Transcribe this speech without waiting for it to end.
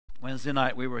Wednesday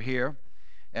night we were here,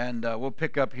 and we'll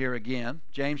pick up here again.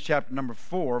 James chapter number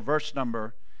 4, verse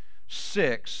number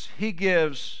 6. He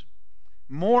gives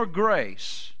more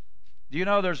grace. Do you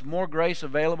know there's more grace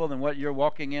available than what you're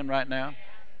walking in right now?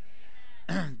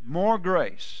 More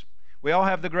grace. We all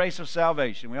have the grace of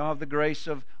salvation. We all have the grace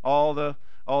of all the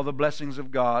blessings of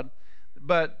God.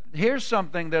 But here's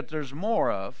something that there's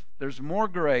more of. There's more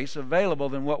grace available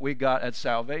than what we got at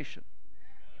salvation.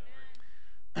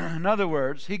 In other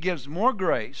words, he gives more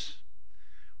grace.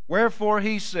 Wherefore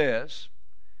he says,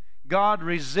 God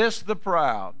resists the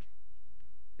proud.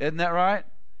 Isn't that right?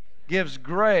 Gives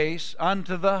grace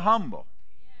unto the humble.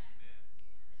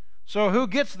 So who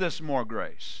gets this more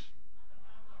grace?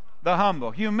 The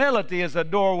humble. Humility is a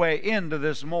doorway into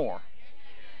this more.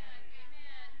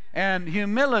 And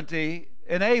humility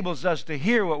enables us to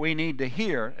hear what we need to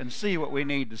hear and see what we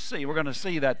need to see. We're going to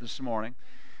see that this morning.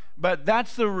 But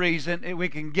that's the reason we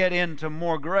can get into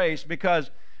more grace,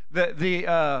 because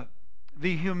the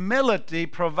humility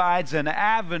provides an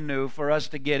avenue for us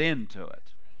to get into it.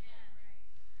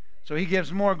 So he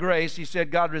gives more grace. He said,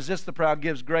 God resists the proud,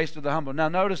 gives grace to the humble. Now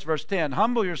notice verse 10.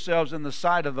 Humble yourselves in the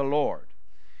sight of the Lord,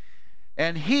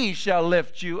 and he shall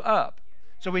lift you up.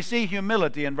 So we see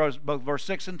humility in both verse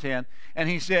 6 and 10. And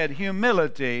he said,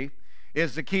 humility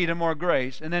is the key to more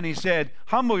grace. And then he said,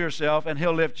 humble yourself and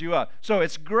he'll lift you up. So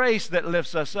it's grace that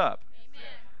lifts us up.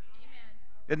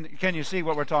 Amen. And can you see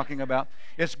what we're talking about?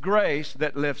 It's grace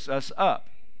that lifts us up.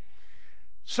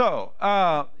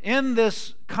 So in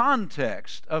this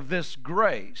context of this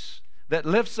grace that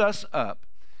lifts us up,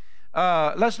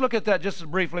 let's look at that just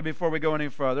briefly before we go any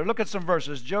further. Look at some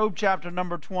verses. Job chapter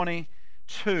number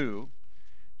 22.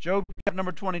 Job chapter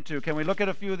number 22. Can we look at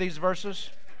a few of these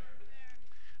verses?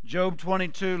 Job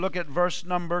 22, look at verse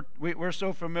number, we're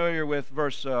so familiar with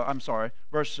verse, that's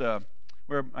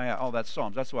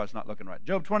Psalms, that's why it's not looking right.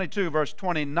 Job 22, verse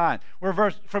 29.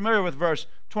 We're familiar with verse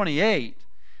 28.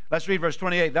 Let's read verse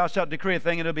 28. Thou shalt decree a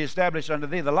thing, and it will be established unto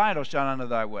thee. The light will shine unto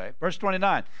thy way. Verse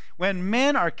 29. When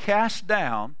men are cast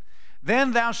down,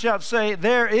 then thou shalt say,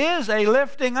 there is a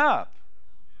lifting up,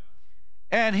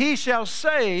 and he shall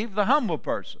save the humble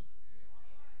person.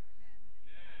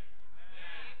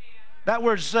 That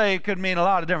word save could mean a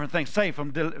lot of different things. Save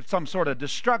from some sort of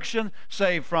destruction,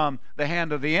 save from the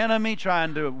hand of the enemy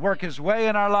trying to work his way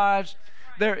in our lives.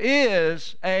 There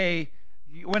is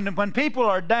when people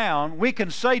are down, we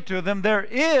can say to them, there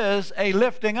is a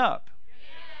lifting up.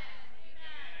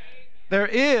 There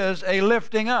is a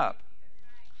lifting up.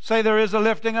 Say, there is a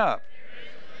lifting up.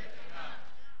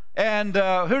 And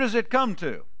who does it come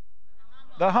to?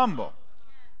 The humble.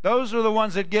 Those are the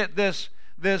ones that get this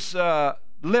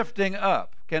lifting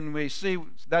up. Can we see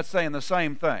that's saying the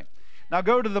same thing? Now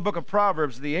go to the book of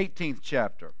Proverbs, the 18th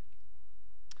chapter.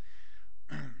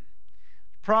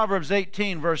 Proverbs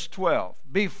 18, verse 12.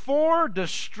 Before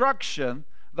destruction,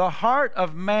 the heart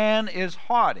of man is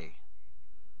haughty,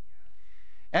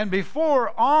 and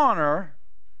before honor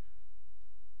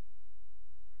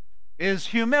is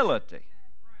humility.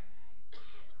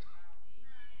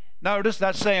 Notice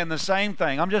that's saying the same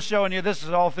thing. I'm just showing you this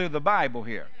is all through the Bible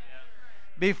here.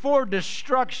 Before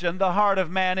destruction, the heart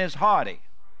of man is haughty.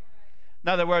 In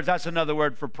other words, that's another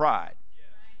word for pride.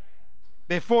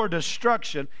 Before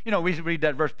destruction, we read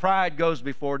that verse, pride goes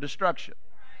before destruction.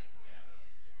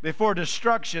 Before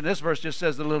destruction, this verse just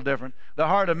says a little different. The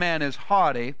heart of man is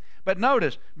haughty. But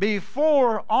notice,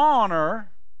 before honor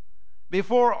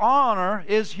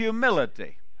is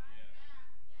humility.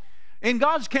 In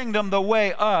God's kingdom, the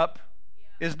way up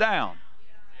is down.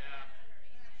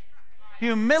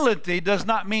 Humility does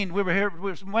not mean, we were here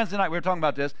Wednesday night, we were talking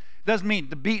about this, doesn't mean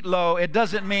to beat low. It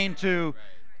doesn't mean to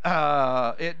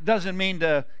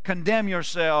condemn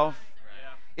yourself.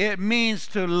 It means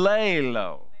to lay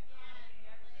low.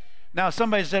 Now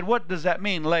somebody said, what does that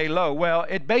mean, lay low? Well,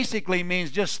 it basically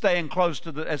means just staying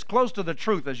as close to the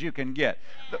truth as you can get.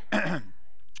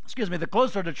 Excuse me, the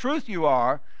closer to truth you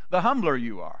are, the humbler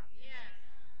you are.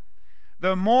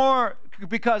 The more,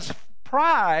 because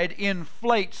pride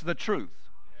inflates the truth.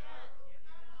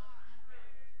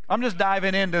 I'm just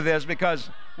diving into this because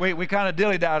we kind of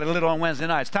dilly-dallied a little on Wednesday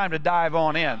night. It's time to dive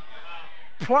on in.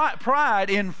 Pride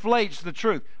inflates the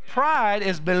truth. Pride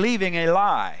is believing a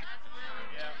lie.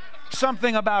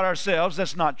 Something about ourselves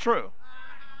that's not true.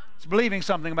 It's believing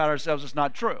something about ourselves that's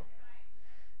not true.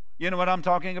 You know what I'm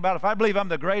talking about? If I believe I'm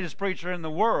the greatest preacher in the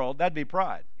world, that'd be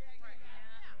pride.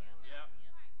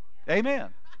 Amen.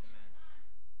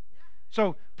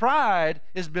 So pride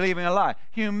is believing a lie.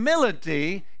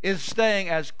 Humility is staying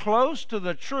as close to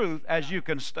the truth as you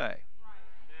can stay.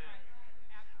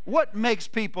 What makes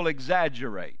people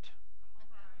exaggerate?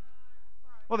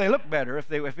 Well, they look better if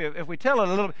we tell it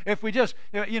a little. If we just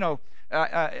there's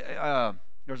a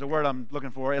word I'm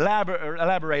looking for,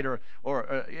 elaborate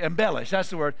or embellish. That's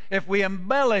the word. If we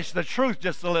embellish the truth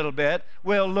just a little bit,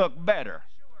 we'll look better.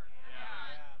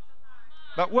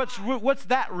 But what's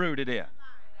that rooted in?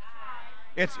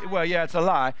 It's a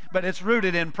lie, but it's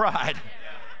rooted in pride.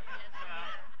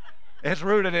 It's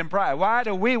rooted in pride. Why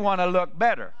do we want to look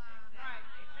better?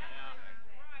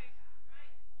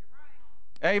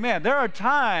 Amen. There are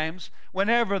times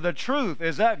whenever the truth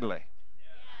is ugly,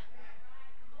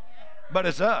 but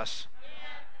it's us.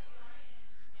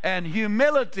 And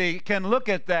humility can look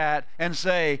at that and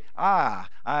say, I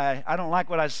don't like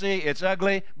what I see. It's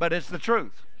ugly, but it's the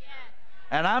truth.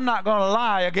 And I'm not going to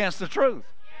lie against the truth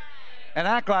and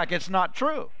act like it's not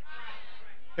true.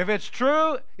 If it's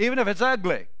true, even if it's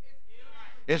ugly,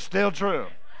 it's still true.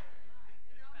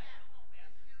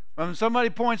 When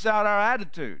somebody points out our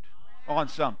attitude on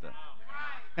something,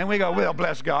 and we go, well,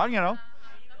 bless God,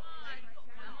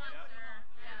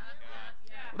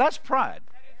 that's pride.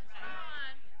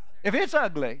 If it's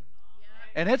ugly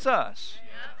and it's us,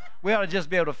 we ought to just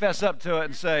be able to fess up to it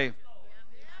and say,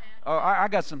 oh, I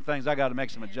got some things I got to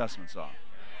make some adjustments on.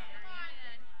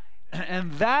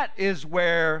 And that is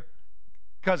where,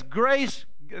 because grace,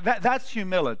 that's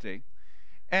humility,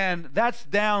 and that's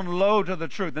down low to the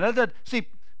truth. And see,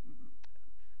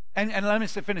 and let me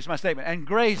finish my statement. And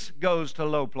grace goes to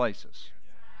low places.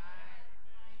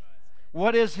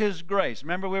 What is His grace?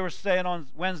 Remember we were saying on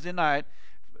Wednesday night,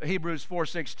 Hebrews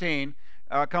 4:16,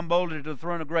 come boldly to the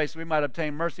throne of grace, we might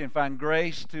obtain mercy and find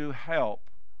grace to help.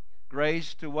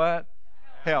 Grace to what?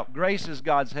 Help. Grace is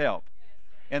God's help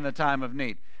in the time of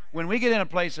need. When we get in a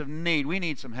place of need, we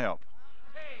need some help.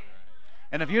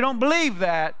 And if you don't believe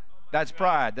that, that's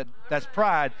pride. That's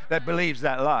pride that believes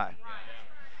that lie.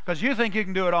 Because you think you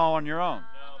can do it all on your own.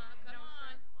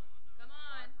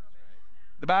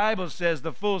 The Bible says,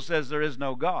 the fool says there is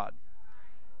no God.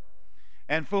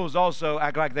 And fools also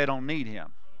act like they don't need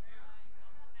Him.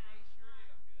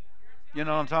 You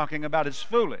know what I'm talking about? It's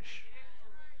foolish.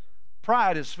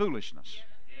 Pride is foolishness.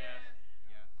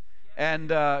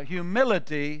 And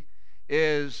humility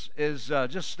is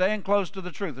just staying close to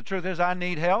the truth. The truth is, I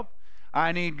need help.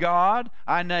 I need God.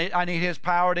 I need His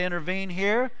power to intervene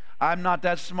here. I'm not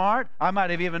that smart. I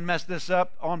might have even messed this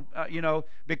up on,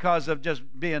 because of just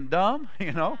being dumb,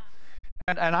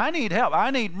 And I need help.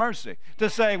 I need mercy to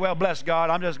say, well, bless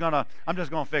God, I'm just gonna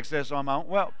fix this on my own.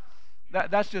 Well,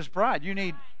 that's just pride.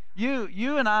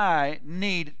 You and I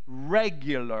need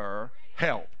regular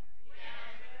help.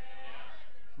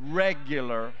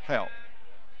 Regular help.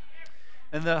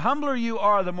 And the humbler you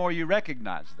are, the more you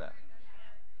recognize that.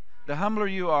 The humbler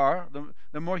you are,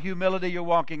 the more humility you're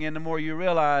walking in, the more you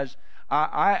realize,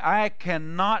 I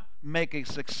cannot make a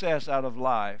success out of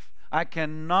life. I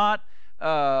cannot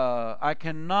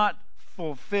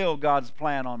fulfill God's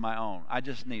plan on my own. I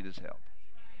just need His help.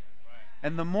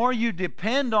 And the more you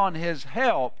depend on His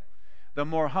help, the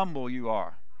more humble you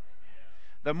are.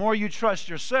 The more you trust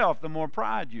yourself, the more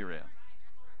pride you're in.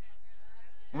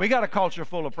 We got a culture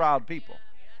full of proud people.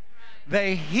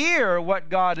 They hear what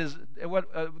God is,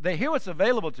 they hear what's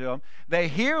available to them. They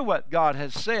hear what God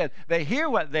has said. They hear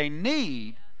what they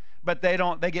need, but they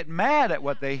get mad at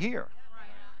what they hear.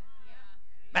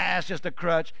 It's just a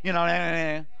crutch,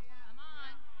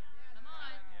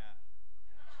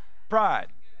 Pride.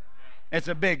 It's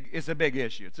a big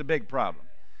issue. It's a big problem.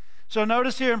 So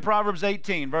notice here in Proverbs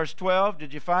 18, verse 12,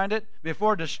 did you find it?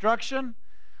 Before destruction,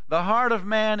 the heart of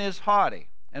man is haughty,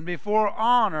 and before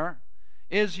honor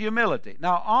is humility.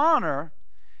 Now, honor,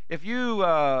 if you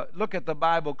look at the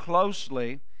Bible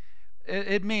closely,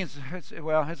 it means, it's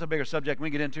a bigger subject we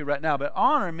can get into right now, but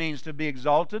honor means to be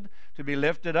exalted, to be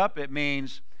lifted up. It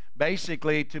means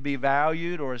basically to be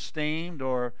valued or esteemed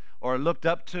or looked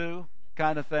up to,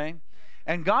 kind of thing.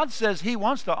 And God says He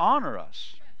wants to honor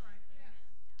us.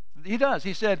 He does.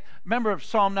 He said, remember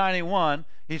Psalm 91,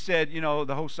 He said,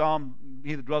 the whole psalm,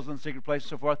 He that dwells in the secret place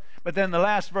and so forth. But then the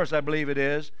last verse, I believe it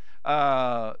is,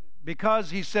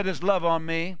 because He set His love on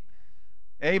me.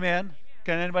 Amen.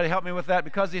 Can anybody help me with that?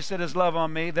 Because He set His love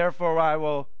on me, therefore I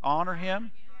will honor Him.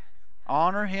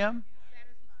 Honor Him.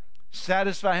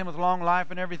 Satisfy Him with long life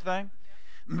and everything.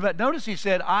 But notice He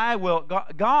said, I will,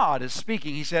 God is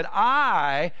speaking. He said,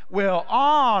 I will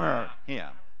honor Him.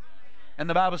 And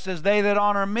the Bible says, they that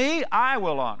honor me, I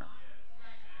will honor.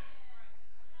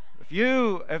 If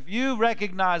you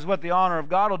recognize what the honor of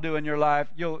God will do in your life,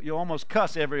 you'll almost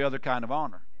cuss every other kind of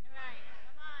honor.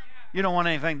 You don't want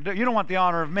anything to do. You don't want the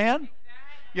honor of men.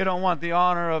 You don't want the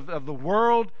honor of the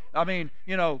world. I mean,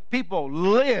 people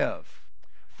live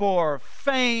for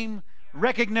fame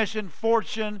recognition,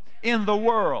 fortune in the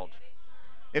world.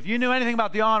 If you knew anything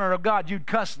about the honor of God, you'd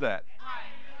cuss that.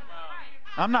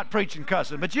 I'm not preaching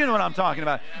cussing, but you know what I'm talking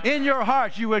about. In your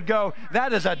heart, you would go,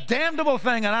 that is a damnable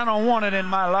thing, and I don't want it in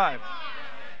my life.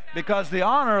 Because the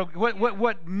honor,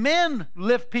 what men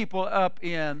lift people up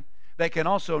in, they can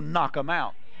also knock them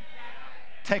out.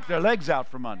 Take their legs out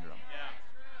from under them.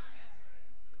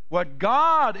 What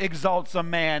God exalts a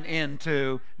man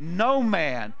into, no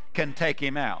man can take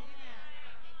him out.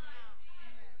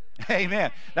 Amen.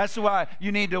 That's why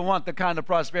you need to want the kind of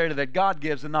prosperity that God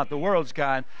gives and not the world's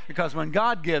kind, because when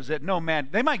God gives it, no man,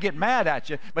 they might get mad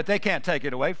at you, but they can't take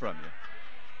it away from you.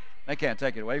 They can't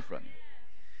take it away from you.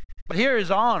 But here is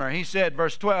honor. He said,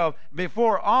 verse 12,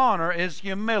 before honor is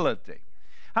humility.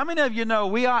 How many of you know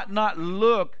we ought not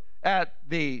look at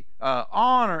the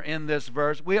honor in this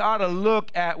verse? We ought to look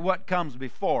at what comes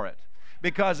before it.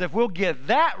 Because if we'll get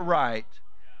that right,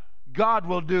 God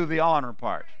will do the honor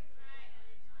part.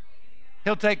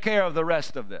 He'll take care of the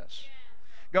rest of this.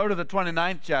 Go to the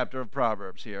 29th chapter of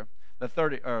Proverbs here, the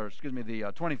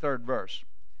 23rd verse.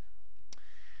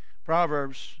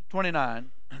 Proverbs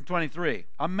 29:23.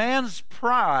 A man's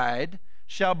pride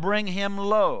shall bring him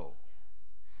low,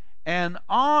 and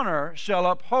honor shall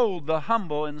uphold the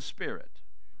humble in spirit.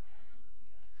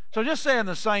 So just saying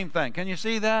the same thing. Can you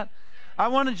see that? I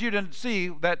wanted you to see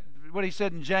that what he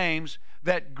said in James,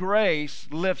 that grace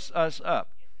lifts us up.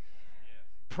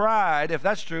 Pride, if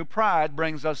that's true, pride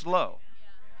brings us low.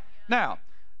 Now,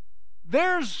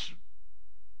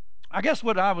 I guess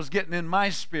what I was getting in my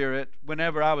spirit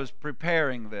whenever I was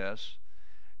preparing this,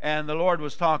 and the Lord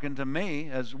was talking to me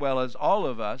as well as all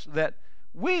of us, that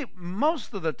we,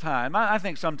 most of the time, I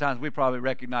think sometimes we probably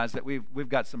recognize that we've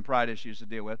got some pride issues to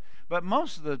deal with, but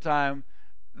most of the time,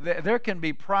 there can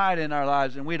be pride in our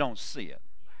lives and we don't see it.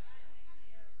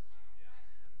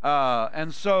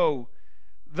 And so,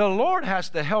 the Lord has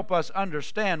to help us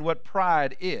understand what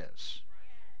pride is.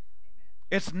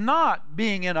 It's not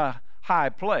being in a high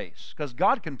place, because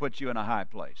God can put you in a high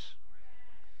place.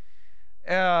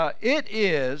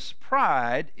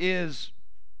 Pride is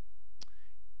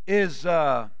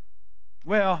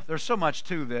well, there's so much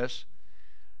to this.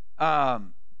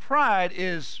 Pride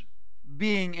is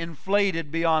being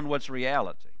inflated beyond what's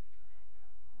reality.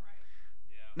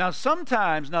 Now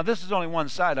sometimes, this is only one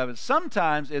side of it,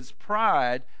 sometimes it's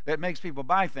pride that makes people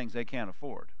buy things they can't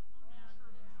afford.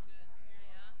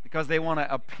 Because they want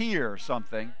to appear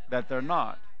something that they're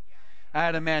not. I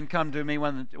had a man come to me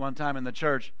one time in the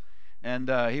church,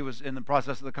 and he was in the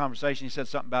process of the conversation. He said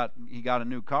something about he got a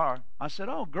new car. I said,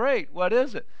 oh, great, what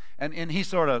is it? And he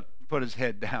sort of put his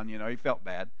head down, he felt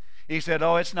bad. He said,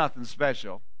 oh, it's nothing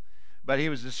special. But he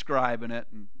was describing it,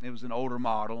 and it was an older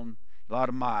model, and a lot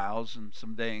of miles and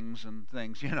some dings and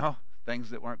things, things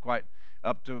that weren't quite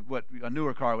up to what a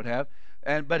newer car would have.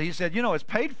 But he said, it's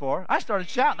paid for. I started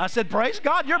shouting. I said, praise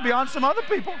God, you're beyond some other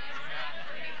people.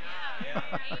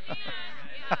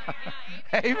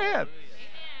 Amen.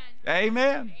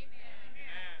 Amen.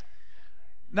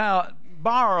 Now,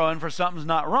 borrowing for something's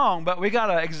not wrong, but we got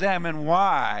to examine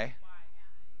why.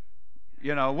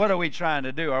 What are we trying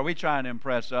to do? Are we trying to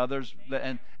impress others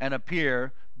and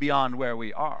appear beyond where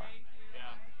we are?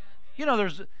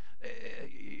 There's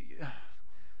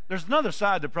another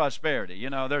side to prosperity.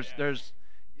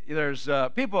 There's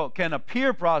people can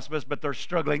appear prosperous, but they're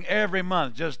struggling every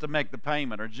month just to make the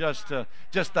payment or just to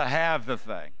have the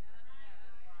thing.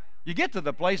 You get to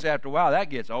the place after a while that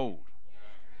gets old,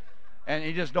 and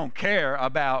you just don't care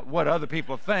about what other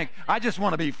people think. I just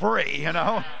want to be free,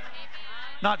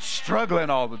 not struggling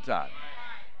all the time.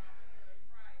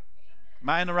 Am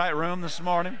I in the right room this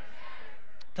morning?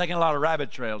 Taking a lot of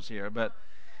rabbit trails here, but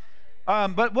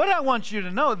what I want you to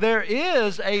know, there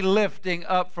is a lifting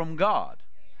up from God.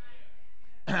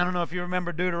 I don't know if you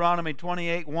remember Deuteronomy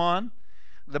 28:1.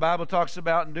 The Bible talks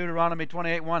about in Deuteronomy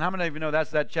 28:1. How many of you know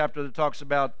that's that chapter that talks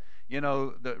about,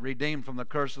 the redeemed from the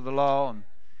curse of the law,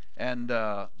 and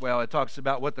it talks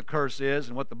about what the curse is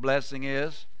and what the blessing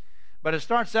is. But it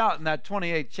starts out in that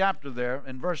 28th chapter there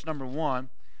in verse number 1.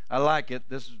 I like it.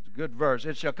 This is a good verse.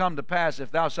 It shall come to pass, if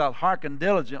thou shalt hearken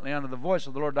diligently unto the voice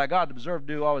of the Lord thy God, to observe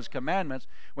to do all his commandments,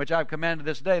 which I have commanded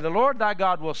this day, the Lord thy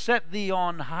God will set thee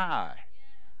on high.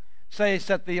 Say,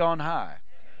 set thee on high.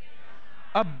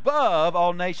 Above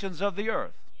all nations of the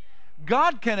earth.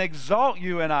 God can exalt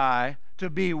you and I to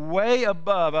be way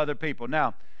above other people.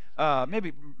 Now,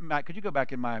 maybe, Matt, could you go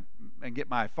back and get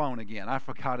my phone again? I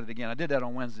forgot it again. I did that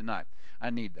on Wednesday night. I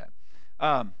need that.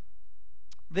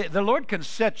 The Lord can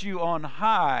set you on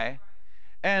high,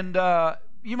 and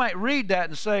you might read that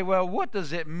and say, well, what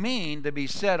does it mean to be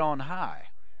set on high?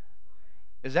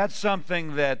 Is that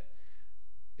something that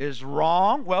is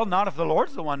wrong. Well, not if the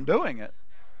Lord's the one doing it.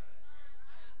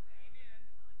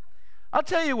 I'll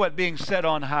tell you what being set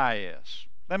on high is.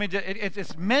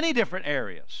 It's many different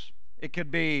areas. It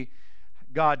could be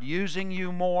God using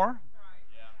you more.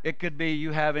 It could be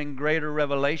you having greater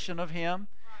revelation of Him.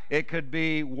 It could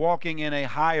be walking in a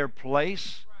higher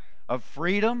place of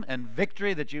freedom and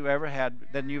victory than you've ever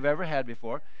had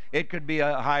before. It could be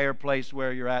a higher place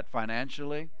where you're at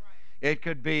financially. It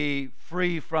could be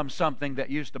free from something that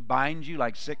used to bind you,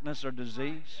 like sickness or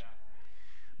disease.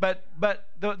 But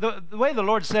the way the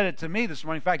Lord said it to me this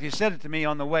morning, in fact, He said it to me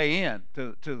on the way in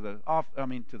to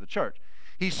the church.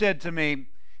 He said to me,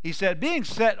 being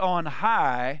set on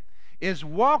high is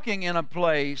walking in a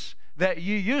place that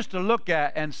you used to look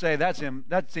at and say,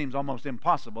 that seems almost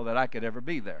impossible that I could ever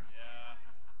be there.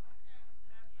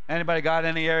 Anybody got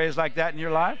any areas like that in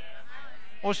your life?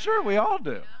 Well, sure, we all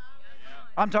do.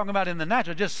 I'm talking about in the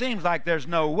natural. It just seems like there's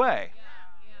no way.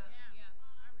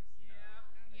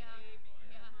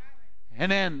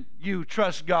 And then you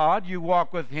trust God, you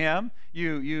walk with Him,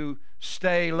 you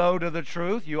stay low to the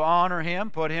truth, you honor Him,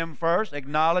 put Him first,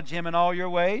 acknowledge Him in all your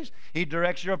ways. He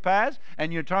directs your paths,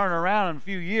 and you turn around in a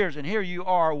few years, and here you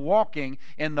are walking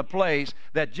in the place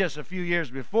that just a few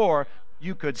years before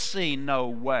you could see no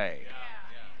way.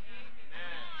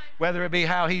 Whether it be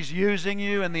how He's using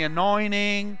you in the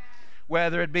anointing,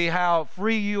 whether it be how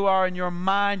free you are in your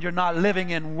mind, you're not living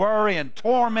in worry and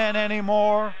torment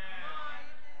anymore.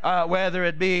 Whether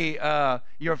it be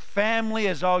your family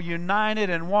is all united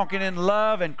and walking in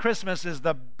love, and Christmas is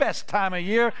the best time of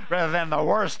year rather than the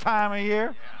worst time of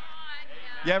year.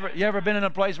 You ever been in a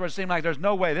place where it seemed like there's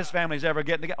no way this family's ever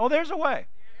getting together? Oh, there's a way.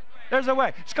 There's a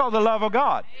way. It's called the love of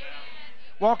God.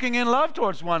 Walking in love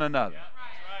towards one another.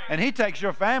 And He takes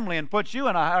your family and puts you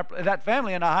in that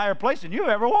family in a higher place than you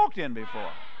ever walked in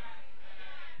before.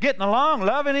 Getting along,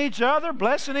 loving each other,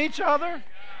 blessing each other.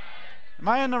 Am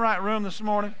I in the right room this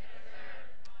morning?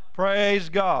 Praise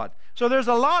God. So there's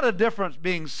a lot of difference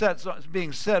being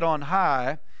set on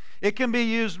high. It can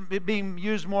be being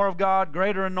used more of God,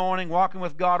 greater anointing, walking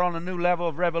with God on a new level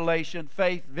of revelation,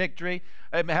 faith, victory,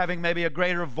 having maybe a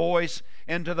greater voice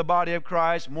into the body of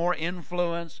Christ, more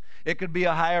influence. It could be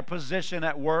a higher position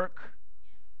at work.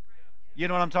 You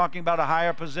know what I'm talking about? A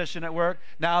higher position at work.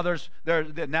 Now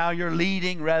now you're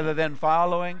leading rather than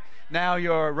following. Now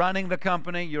you're running the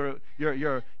company. You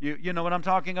know what I'm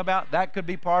talking about? That could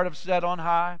be part of set on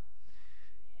high.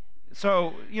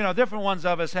 So, different ones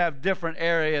of us have different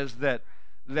areas that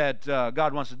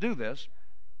God wants to do this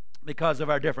because of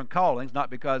our different callings, not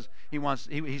because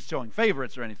He's showing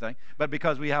favorites or anything, but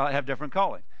because we have different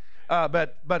callings.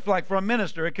 But like for a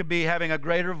minister, it could be having a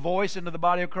greater voice into the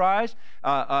body of Christ,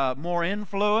 more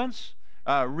influence,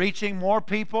 reaching more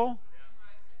people.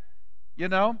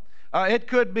 It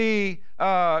could be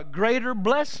greater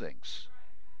blessings.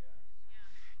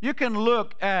 You can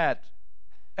look at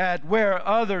where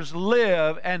others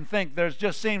live and think there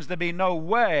just seems to be no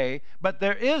way, but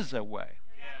there is a way.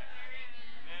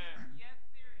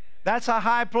 That's a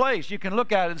high place. You can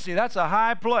look at it and see that's a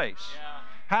high place.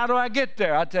 How do I get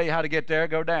there? I'll tell you how to get there.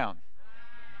 Go down.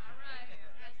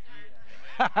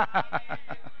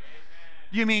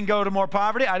 You mean go to more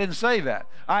poverty? I didn't say that.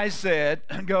 I said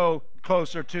go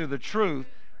closer to the truth,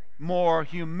 more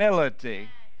humility,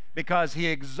 because He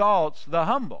exalts the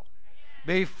humble.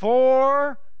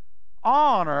 Before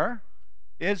honor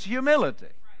is humility.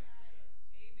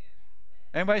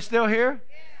 Anybody still here?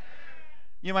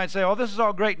 You might say, oh, this is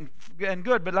all great and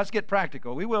good, but let's get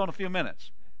practical. We will in a few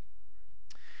minutes.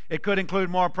 It could include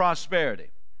more prosperity.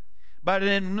 But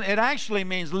it actually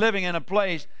means living in a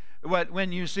place where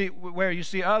you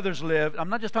see others live. I'm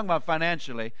not just talking about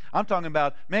financially. I'm talking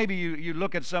about maybe you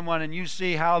look at someone and you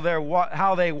see how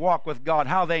they walk with God,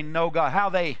 how they know God, how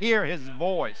they hear His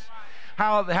voice,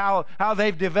 how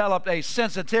they've developed a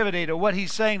sensitivity to what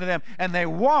He's saying to them, and they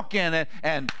walk in it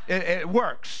and it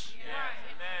works.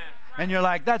 And you're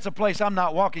like, that's a place I'm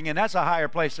not walking in. That's a higher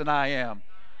place than I am.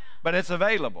 But it's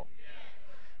available.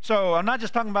 So I'm not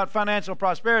just talking about financial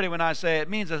prosperity when I say it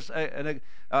means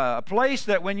a place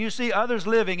that when you see others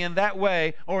living in that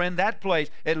way or in that place,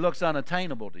 it looks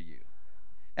unattainable to you.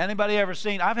 Anybody ever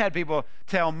seen? I've had people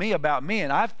tell me about me,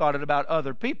 and I've thought it about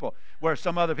other people where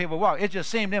some other people walk. It just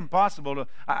seemed impossible to.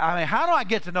 I mean, how do I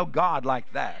get to know God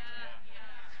like that?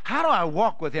 How do I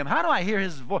walk with Him? How do I hear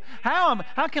His voice?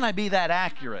 How can I be that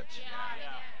accurate?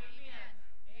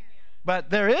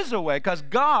 But there is a way, because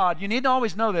God, you need to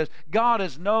always know this, God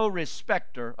is no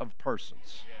respecter of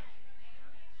persons.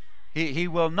 He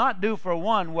will not do for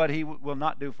one what He will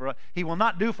not do for others. He will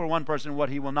not do for one person what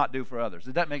He will not do for others.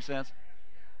 Did that make sense?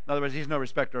 In other words, He's no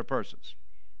respecter of persons.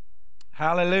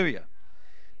 Hallelujah.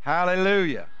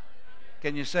 Hallelujah.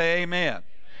 Can you say amen?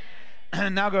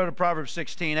 Now go to Proverbs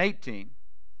 16:18.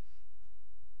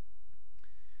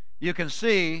 You can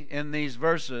see in these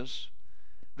verses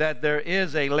that there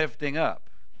is a lifting up.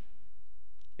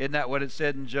 Isn't that what it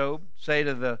said in Job? Say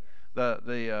to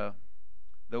the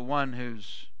one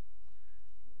who's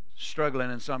struggling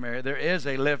in some area, there is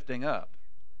a lifting up.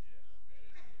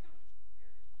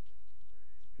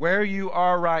 Where you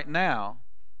are right now,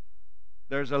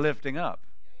 there's a lifting up.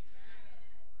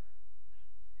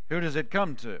 Who does it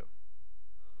come to?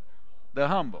 The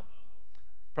humble.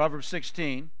 Proverbs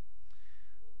 16.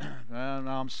 No,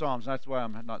 I'm Psalms. That's why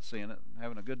I'm not seeing it. I'm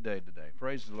having a good day today.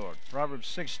 Praise the Lord. Proverbs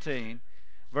 16,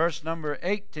 verse number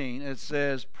 18, it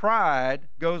says, pride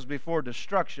goes before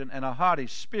destruction, and a haughty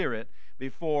spirit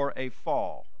before a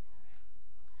fall.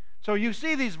 So you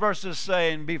see these verses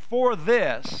saying, before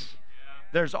this,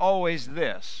 there's always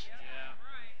this.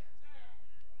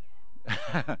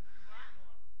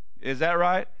 Is that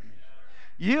right?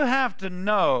 You have to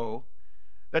know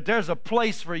that there's a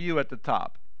place for you at the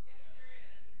top.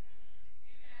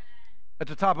 At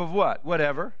the top of what?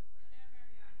 Whatever.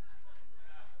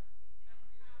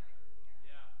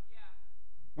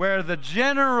 Where the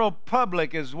general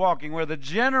public is walking, where the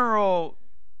general,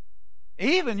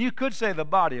 even you could say the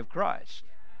body of Christ,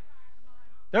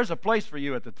 there's a place for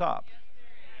you at the top.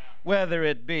 Whether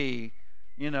it be,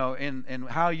 you know, in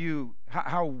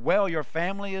how well your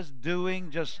family is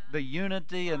doing, just the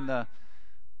unity and the,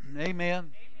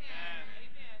 amen.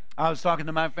 I was talking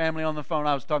to my family on the phone.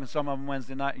 I was talking to some of them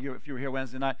Wednesday night, if you were here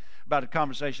Wednesday night, about a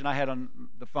conversation I had on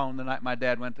the phone the night my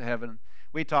dad went to heaven.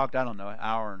 We talked, I don't know, an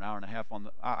hour and a half on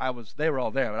the, they were all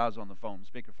there, but I was on the phone,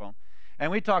 speakerphone. And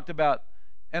we talked about,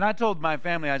 and I told my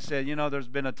family, I said, you know, there's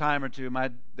been a time or two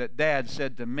that Dad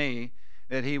said to me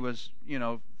that he was, you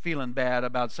know, feeling bad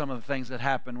about some of the things that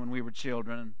happened when we were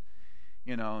children,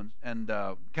 you know, and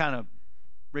kind of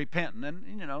repenting.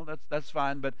 And, you know, that's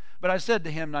fine. But I said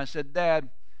to him, and I said, Dad,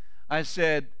 I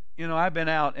said, you know, I've been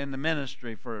out in the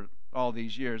ministry for all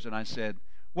these years, and I said,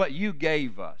 what you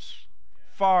gave us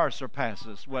far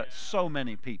surpasses what so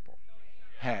many people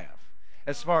have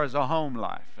as far as a home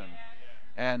life.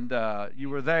 And you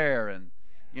were there, and,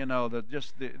 you know, the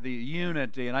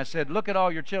unity. And I said, look at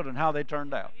all your children, how they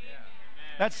turned out.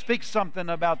 That speaks something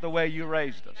about the way you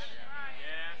raised us.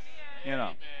 You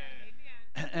know.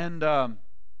 And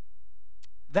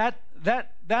that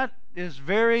is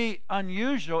very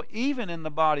unusual even in the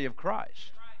body of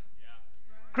Christ.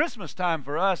 Christmas time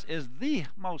for us is the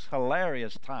most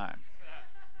hilarious time.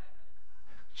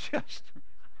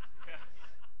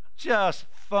 Just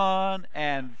fun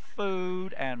and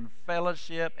food and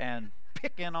fellowship and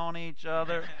picking on each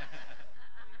other.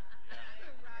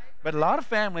 But a lot of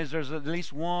families, there's at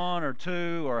least one or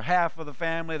two or half of the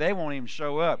family, they won't even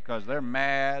show up because they're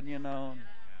mad, you know.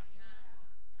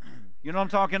 You know what I'm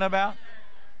talking about?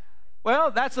 Well,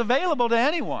 that's available to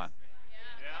anyone.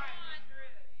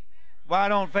 Why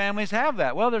don't families have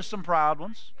that? Well, there's some proud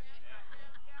ones.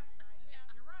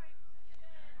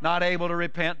 Not able to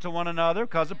repent to one another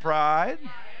because of pride.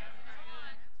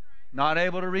 Not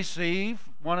able to receive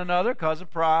one another because of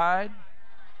pride.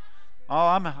 Oh,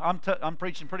 I'm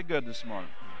preaching pretty good this morning.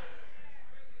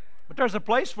 But there's a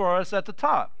place for us at the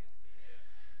top.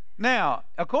 Now,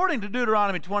 according to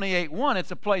Deuteronomy 28:1,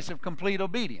 it's a place of complete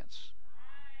obedience.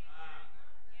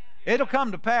 It'll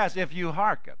come to pass if you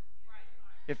hearken,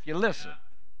 if you listen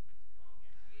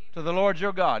to the Lord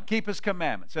your God, keep His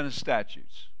commandments and His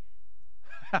statutes.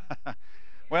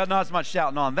 Well, not as much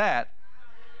shouting on that.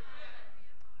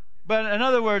 But in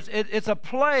other words, it's a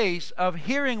place of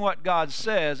hearing what God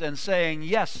says and saying,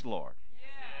 yes, Lord.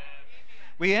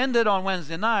 We ended on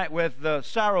Wednesday night with the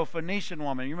Syrophoenician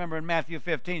woman. You remember in Matthew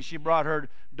 15, she brought her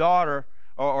daughter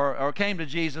or came to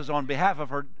Jesus on behalf of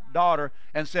her daughter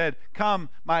and said, come,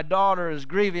 my daughter is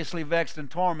grievously vexed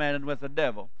and tormented with the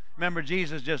devil. Remember,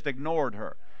 Jesus just ignored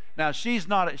her. Now, she's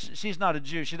not a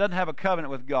Jew. She doesn't have a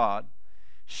covenant with God.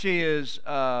 She is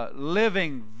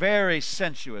living very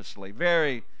sensuously,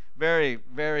 very, very,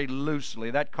 very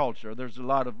loosely. That culture, there's a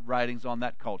lot of writings on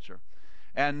that culture.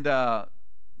 And,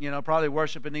 you know, probably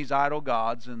worshiping these idol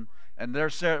gods. And their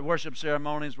worship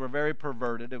ceremonies were very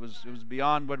perverted. It was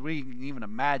beyond what we can even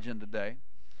imagine today.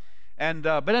 And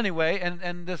but anyway,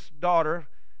 and this daughter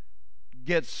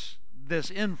gets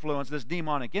this influence, this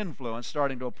demonic influence,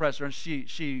 starting to oppress her, and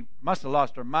she must have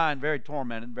lost her mind, very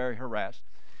tormented, very harassed.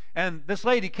 And this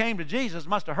lady came to Jesus,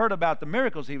 must have heard about the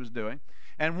miracles he was doing,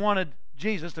 and wanted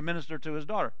Jesus to minister to his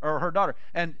daughter, or her daughter.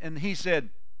 And he said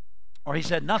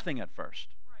nothing at first.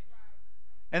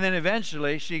 And then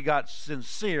eventually she got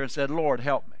sincere and said, Lord,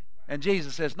 help me. And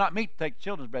Jesus says, not meat to take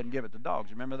children's bread and give it to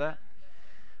dogs. Remember that?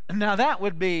 Now that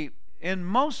would be in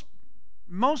most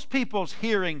people's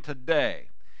hearing today.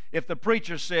 If the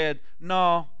preacher said,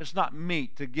 no, it's not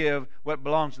meat to give what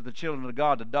belongs to the children of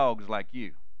God to dogs like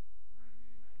you.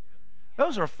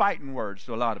 Those are fighting words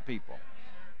to a lot of people.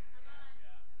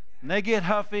 And they get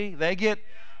huffy, they get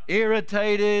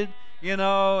irritated, you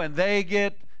know, and they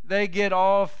get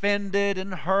all offended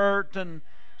and hurt and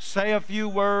say a few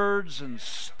words and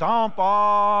stomp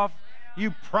off.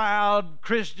 You proud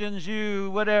Christians,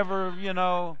 you whatever, you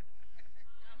know,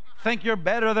 think you're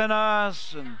better than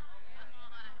us. And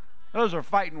those are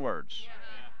fighting words.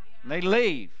 And they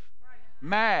leave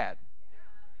mad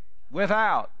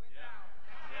without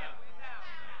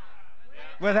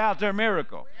their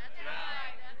miracle.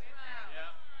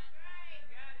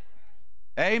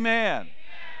 Amen.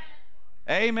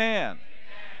 Amen.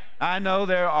 I know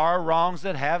there are wrongs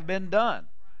that have been done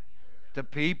to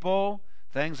people.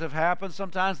 Things have happened.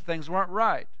 Sometimes things weren't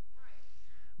right.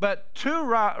 But two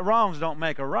wrongs don't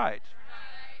make a right.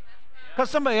 Because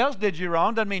somebody else did you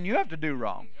wrong doesn't mean you have to do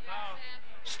wrong.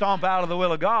 Stomp out of the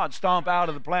will of God. Stomp out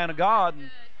of the plan of God. And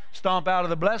stomp out of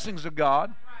the blessings of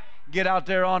God. Get out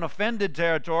there on offended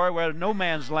territory where no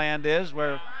man's land is,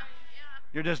 where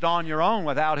you're just on your own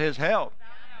without His help.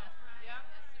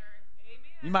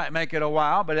 You might make it a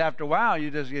while, but after a while,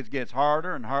 it gets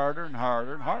harder and harder and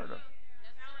harder and harder.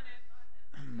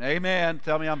 Amen.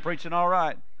 Tell me I'm preaching all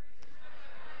right.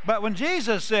 But when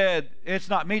Jesus said, it's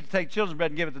not meat to take children's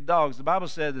bread and give it to dogs, the Bible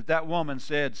said that woman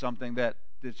said something that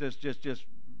is just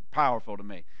powerful to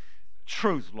me.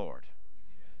 Truth, Lord.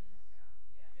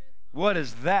 What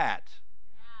is that?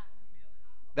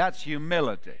 That's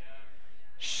humility.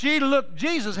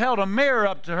 Jesus held a mirror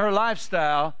up to her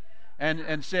lifestyle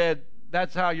and said,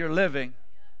 that's how you're living.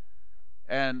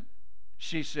 And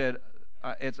she said,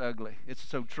 it's ugly. It's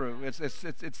so true.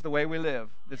 It's the way we live.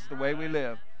 It's the way we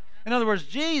live. In other words,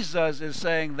 Jesus is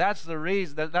saying that's the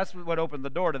reason, that's what opened the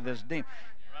door to this demon.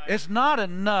 It's not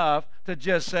enough to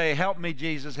just say, help me,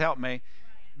 Jesus, help me.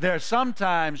 There's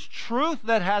sometimes truth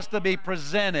that has to be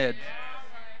presented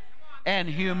and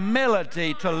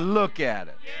humility to look at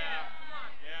it.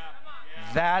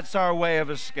 That's our way of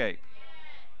escape.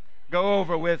 Go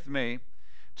over with me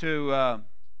to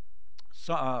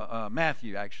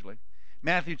Matthew, actually.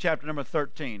 Matthew chapter number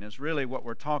 13 is really what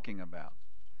we're talking about.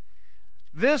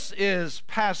 This is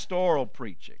pastoral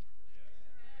preaching.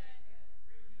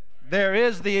 There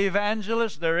is the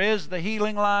evangelist, there is the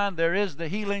healing line, there is the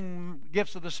healing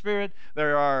gifts of the Spirit,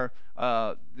 there are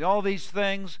all these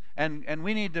things, and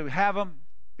we need to have them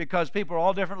because people are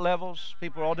all different levels,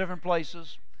 people are all different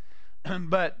places.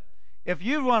 But if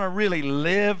you want to really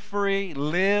live free,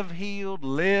 live healed,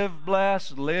 live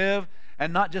blessed, live,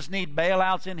 and not just need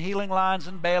bailouts in healing lines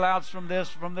and bailouts from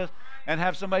this, and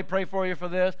have somebody pray for you for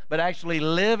this, but actually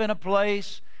live in a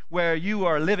place where you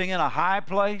are living in a high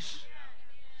place,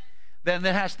 then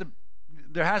there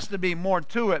has to be more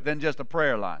to it than just a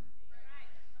prayer line.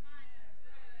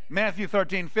 Matthew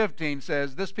 13:15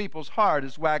 says, this people's heart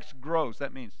is waxed gross.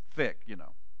 That means thick, you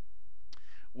know.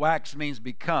 Wax means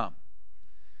become.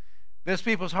 This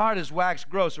people's heart is waxed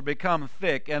gross or become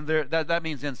thick, and that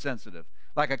means insensitive,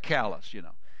 like a callus, you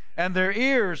know. And their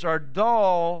ears are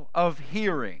dull of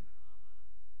hearing.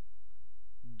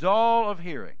 Dull of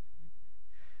hearing.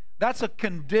 That's a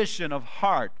condition of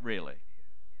heart, really.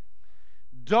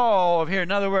 Dull of hearing.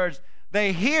 In other words,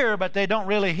 they hear, but they don't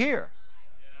really hear.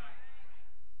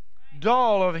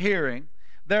 Dull of hearing.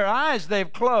 Their eyes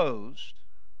they've closed,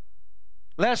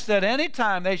 lest at any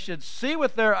time they should see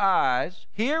with their eyes,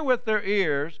 hear with their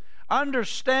ears,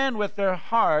 understand with their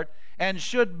heart, and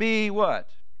should be what?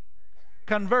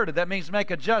 Converted. That means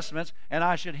make adjustments, and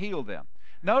I should heal them.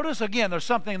 Notice again, there's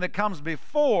something that comes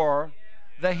before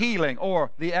the healing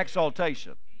or the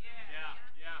exaltation.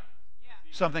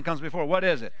 Something comes before. What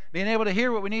is it? Being able to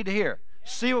hear what we need to hear,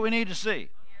 see what we need to see,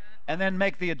 and then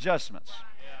make the adjustments.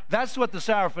 That's what the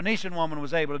Syrophoenician woman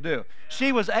was able to do.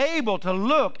 She was able to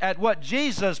look at what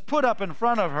Jesus put up in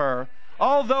front of her,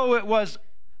 although it was,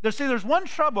 there's one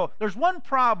trouble, there's one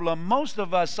problem most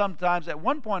of us sometimes at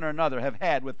one point or another have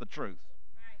had with the truth.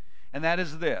 And that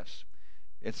is this.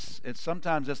 It's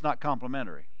sometimes it's not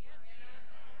complimentary.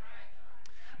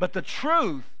 But the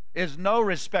truth is no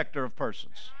respecter of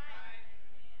persons.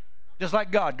 Just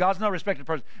like God. God's no respecter of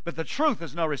persons. But the truth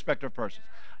is no respecter of persons.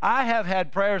 I have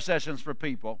had prayer sessions for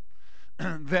people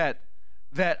that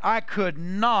I could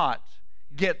not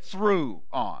get through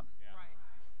on.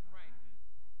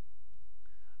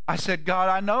 I said, God,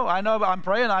 I know, I'm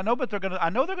praying, I know they're gonna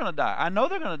die. I know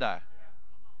they're gonna die.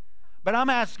 But I'm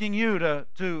asking you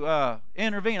to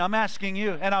intervene. I'm asking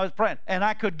you. And I was praying. And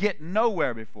I could get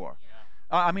nowhere before.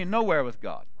 Nowhere with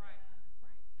God.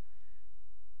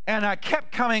 And I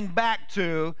kept coming back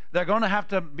to, they're going to have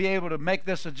to be able to make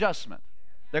this adjustment.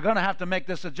 They're going to have to make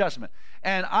this adjustment.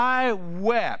 And I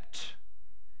wept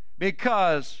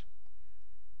because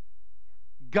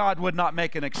God would not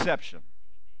make an exception.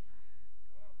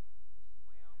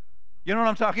 You know what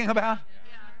I'm talking about?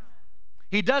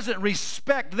 He doesn't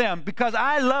respect them because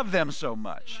I love them so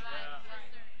much.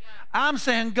 I'm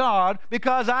saying, God,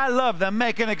 because I love them,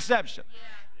 make an exception.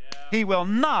 He will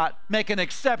not make an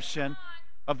exception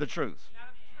of the truth.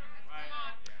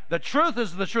 The truth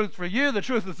is the truth for you. The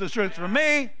truth is the truth for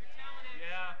me.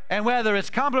 And whether it's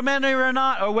complimentary or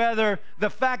not, or whether the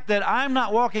fact that I'm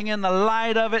not walking in the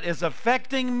light of it is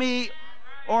affecting me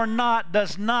or not,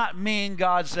 does not mean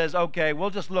God says, okay, we'll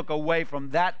just look away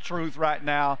from that truth right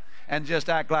now and just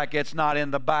act like it's not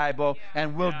in the Bible,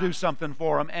 and we'll do something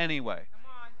for them anyway.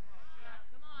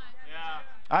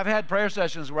 I've had prayer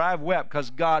sessions where I've wept because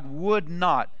God would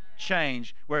not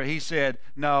change, where He said,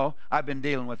 no, I've been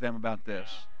dealing with them about this.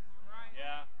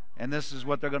 And this is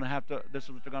what they're going to have to, this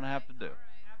is what they're going to have to do.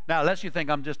 Now, unless you think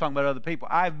I'm just talking about other people,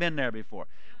 I've been there before,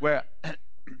 where I'm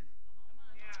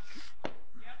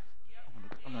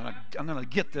going to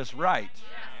get this right.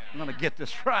 I'm going to get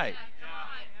this right.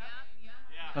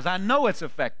 Because I know it's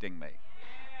affecting me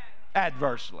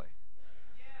adversely.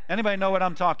 Anybody know what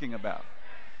I'm talking about?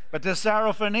 But this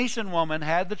Syrophoenician woman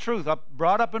had the truth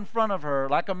brought up in front of her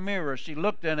like a mirror. She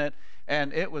looked in it,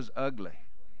 and it was ugly.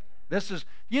 This is,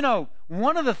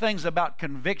 one of the things about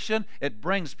conviction, it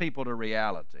brings people to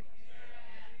reality.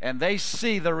 And they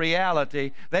see the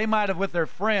reality. They might have, with their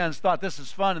friends, thought this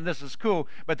is fun and this is cool,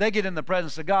 but they get in the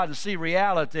presence of God and see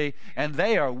reality, and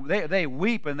they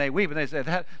weep and they weep and they say,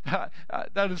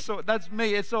 that's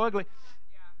me. It's so ugly.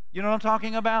 You know what I'm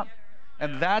talking about?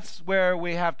 And that's where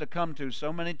we have to come to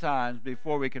so many times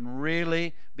before we can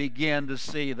really begin to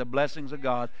see the blessings of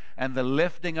God and the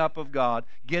lifting up of God,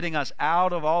 getting us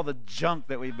out of all the junk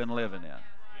that we've been living in. Am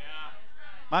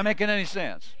I making any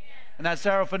sense? And that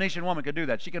Syrophoenician woman could do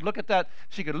that. She could look at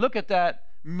that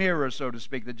mirror, so to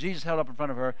speak, that Jesus held up in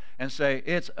front of her and say,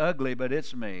 it's ugly, but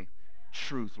it's me.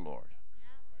 Truth, Lord.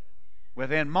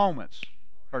 Within moments,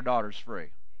 her daughter's free.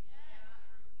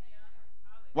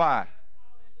 Why?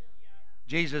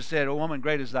 Jesus said, "O woman,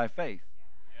 great is thy faith.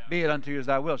 Be it unto you as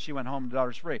thy will." She went home, the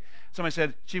daughter's free. Somebody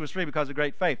said she was free because of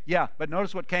great faith. Yeah, but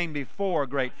notice what came before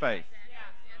great faith.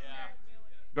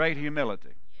 Great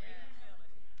humility.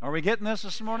 Are we getting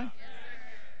this morning?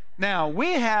 Now,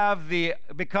 we have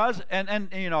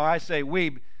I say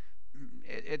we,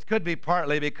 it could be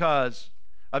partly because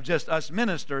of just us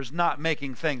ministers not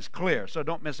making things clear. So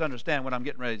don't misunderstand what I'm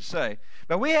getting ready to say.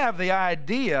 But we have the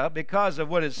idea, because of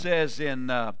what it says in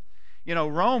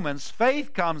Romans,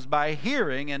 faith comes by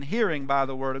hearing, and hearing by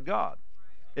the Word of God.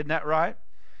 Isn't that right?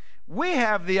 We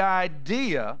have the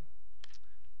idea,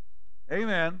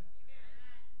 amen,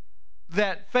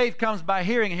 that faith comes by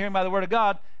hearing, and hearing by the Word of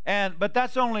God, but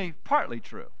that's only partly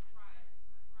true.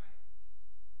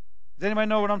 Does anybody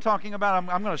know what I'm talking about?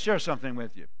 I'm going to share something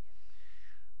with you.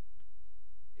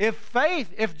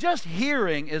 If just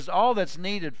hearing is all that's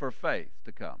needed for faith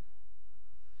to come,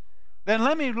 then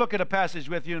let me look at a passage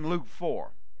with you in Luke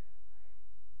 4.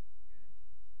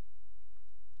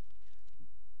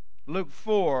 Luke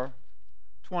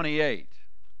 4:28.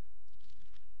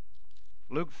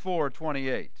 Luke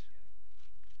 4:28.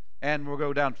 And we'll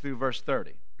go down through verse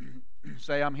 30.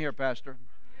 Say, I'm here, Pastor.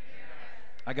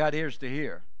 I got ears to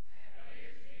hear.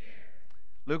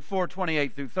 Luke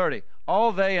 4:28 through 30.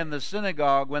 All they in the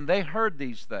synagogue, when they heard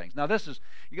these things. Now this is,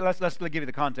 let's give you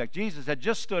the context. Jesus had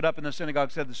just stood up in the synagogue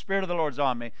and said, the Spirit of the Lord's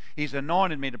on me. He's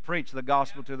anointed me to preach the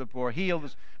gospel to the poor, heal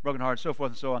the brokenhearted, so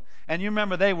forth and so on. And you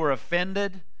remember they were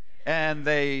offended. And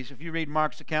if you read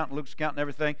Mark's account and Luke's account and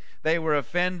everything, they were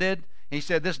offended. He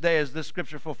said, this day is this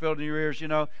scripture fulfilled in your ears,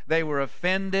 They were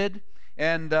offended,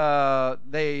 and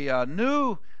they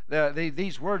knew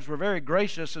these words were very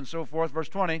gracious and so forth. Verse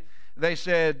 20, they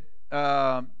said,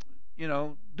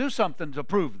 do something to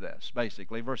prove this,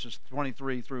 basically. Verses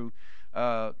 23 through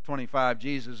 25,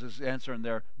 Jesus is answering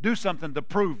there, do something to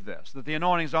prove this, that the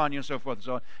anointing's on you and so forth and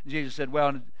so on. And Jesus said,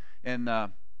 well,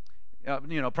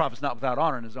 prophet's not without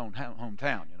honor in his own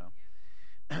hometown,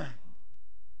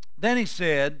 Then he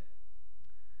said,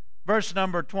 verse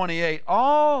number 28,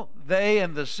 all they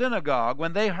in the synagogue,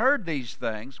 when they heard these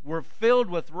things, were filled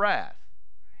with wrath.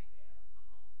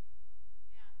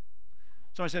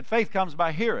 So he said, faith comes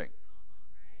by hearing.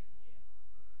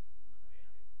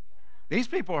 These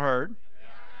people heard.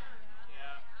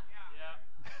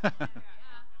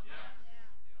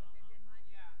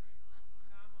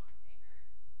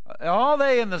 All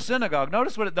they in the synagogue,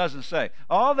 notice what it doesn't say.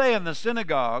 All they in the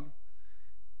synagogue,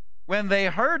 when they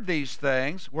heard these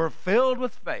things, were filled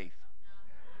with faith.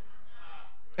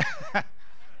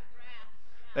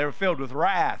 They were filled with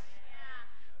wrath.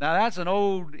 Now that's an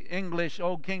old English,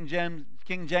 old King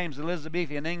James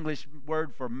Elizabethan English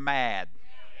word for mad.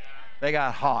 They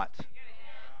got hot.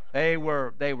 They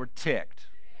were ticked.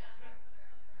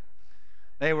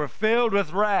 They were filled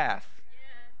with wrath.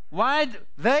 Why?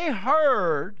 They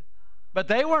heard, but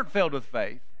they weren't filled with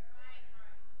faith.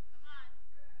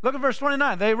 Look at verse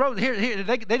 29. They rose here.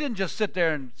 They didn't just sit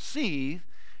there and seethe.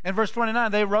 In verse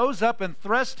 29, they rose up and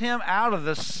thrust him out of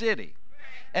the city,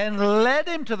 and led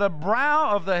him to the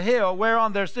brow of the hill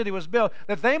whereon their city was built,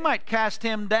 that they might cast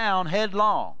him down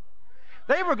headlong.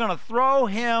 They were going to throw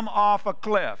him off a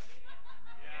cliff.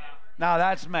 Now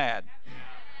that's mad.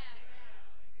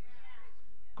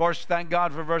 Of course, thank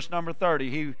God for verse number 30.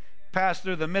 He passed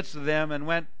through the midst of them and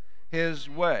went his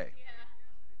way.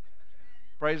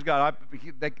 Praise God.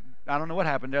 I don't know what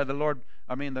happened there. The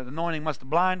anointing must have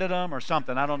blinded them or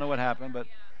something. I don't know what happened, but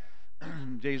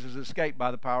Jesus escaped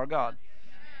by the power of God.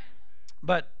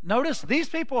 But notice, these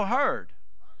people heard,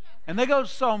 and they got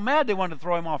so mad they wanted to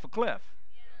throw him off a cliff.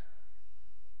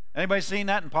 Anybody seen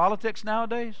that in politics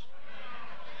nowadays?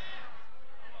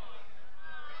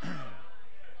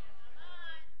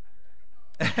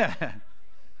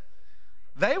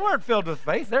 They weren't filled with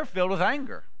faith. They're filled with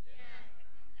anger.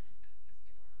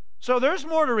 So there's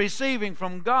more to receiving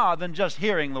from God than just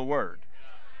hearing the word.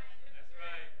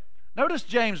 Notice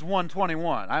James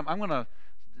 1:21. I'm going to,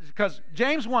 because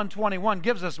James 1:21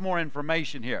 gives us more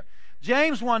information here.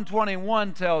 James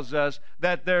 1:21 tells us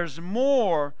that there's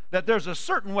a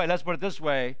certain way, let's put it this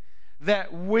way,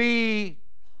 that we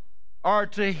are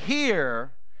to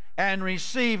hear and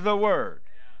receive the word.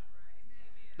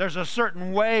 There's a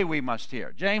certain way we must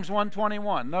hear. James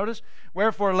 1:21. Notice,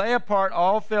 wherefore lay apart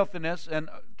all filthiness, and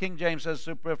King James says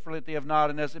superfluity of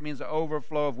naughtiness. It means the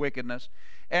overflow of wickedness.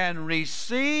 And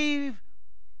receive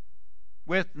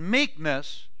with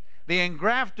meekness the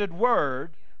engrafted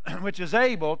word, which is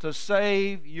able to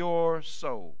save your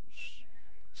souls.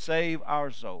 Save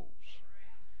our souls.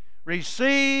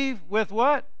 Receive with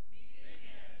what?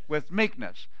 Meekness. With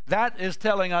meekness. That is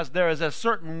telling us there is a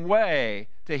certain way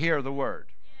to hear the word.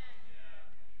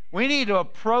 We need to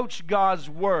approach God's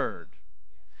word.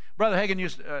 Brother Hagin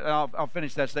used to, I'll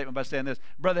finish that statement by saying this.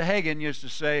 Brother Hagin used to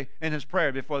say in his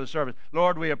prayer before the service,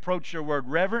 Lord, we approach your word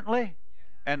reverently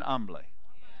and humbly.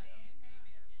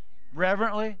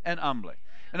 Reverently and humbly.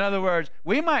 In other words,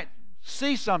 we might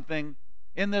see something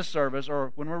in this service,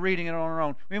 or when we're reading it on our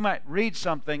own, we might read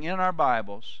something in our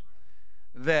Bibles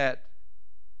that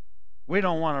we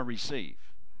don't want to receive.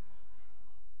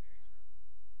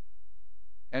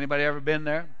 Anybody ever been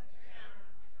there?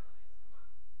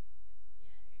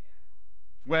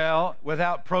 Well,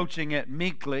 without approaching it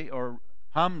meekly or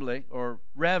humbly or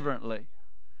reverently,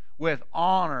 with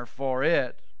honor for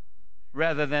it,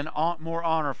 rather than more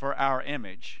honor for our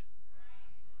image.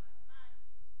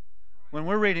 When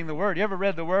we're reading the Word, you ever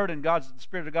read the Word and the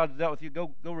Spirit of God has dealt with you?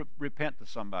 Go repent to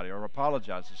somebody or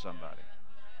apologize to somebody.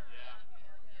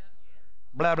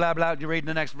 Blah, blah, blah. You're reading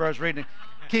the next verse,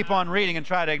 keep on reading and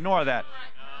try to ignore that.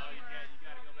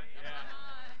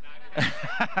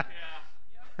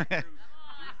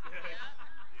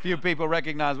 Few people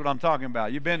recognize what I'm talking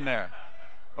about. You've been there.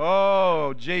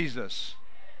 Oh, Jesus.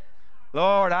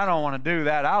 Lord, I don't want to do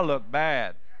that. I'll look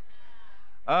bad.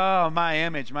 Oh, my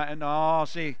image. No,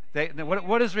 see,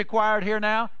 what is required here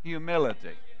now?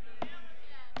 Humility.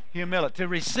 Humility. To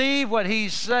receive what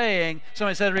he's saying,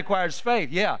 somebody said it requires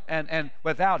faith. Yeah, and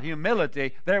without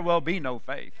humility, there will be no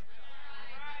faith.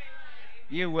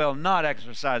 You will not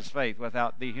exercise faith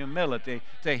without the humility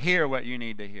to hear what you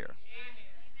need to hear.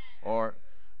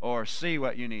 Or see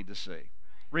what you need to see.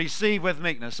 Receive with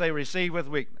meekness. Say, receive with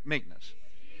meekness.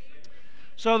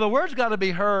 So the word's got to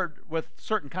be heard with a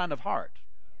certain kind of heart.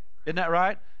 Isn't that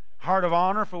right? Heart of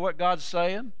honor for what God's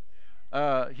saying.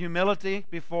 Humility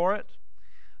before it.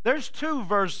 There's two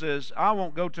verses. I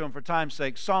won't go to them for time's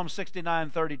sake. Psalm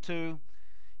 69:32.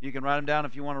 You can write them down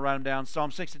if you want to write them down. Psalm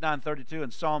 69:32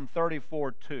 and Psalm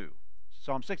 34:2.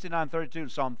 Psalm 69:32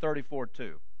 and Psalm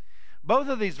 34:2. Both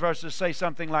of these verses say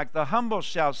something like, the humble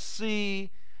shall see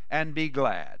and be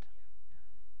glad.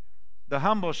 The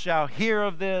humble shall hear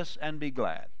of this and be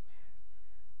glad.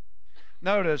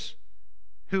 Notice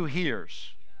who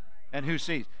hears and who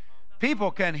sees.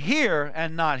 People can hear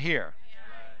and not hear.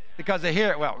 Because they hear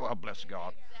it, well, bless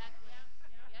God.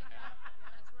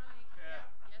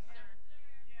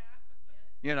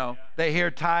 You know, they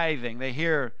hear tithing. They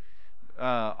hear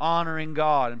honoring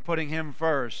God and putting Him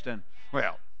first. And,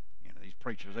 well,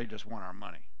 preachers, they just want our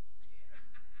money.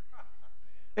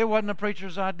 It wasn't the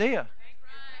preacher's idea.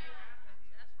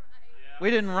 We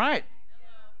didn't write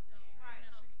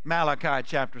Malachi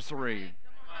chapter 3.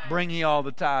 Bring ye all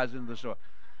the tithes into the store.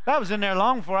 That was in there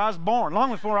long before I was born,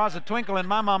 long before I was a twinkle in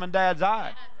my mom and dad's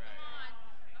eye.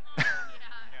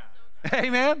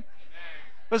 Amen?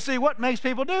 But see, what makes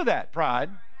people do that? Pride.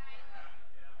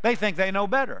 They think they know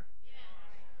better.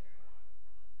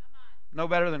 No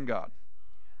better than God.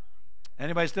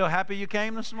 Anybody still happy you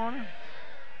came this morning?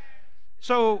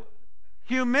 So,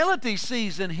 humility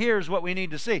sees and hears what we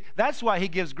need to see. That's why He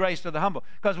gives grace to the humble.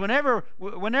 Because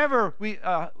whenever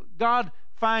God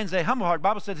finds a humble heart, the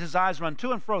Bible says His eyes run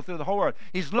to and fro through the whole earth.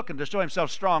 He's looking to show Himself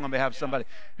strong on behalf of somebody.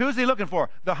 Who's He looking for?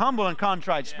 The humble and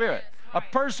contrite spirit. A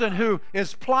person who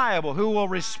is pliable, who will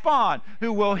respond,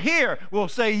 who will hear, will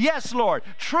say, yes, Lord,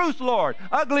 truth, Lord,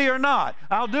 ugly or not,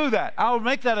 I'll do that. I'll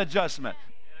make that adjustment.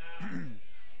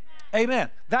 Amen.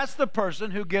 That's the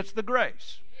person who gets the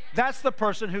grace. That's the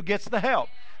person who gets the help.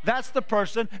 That's the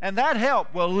person, and that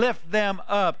help will lift them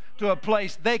up to a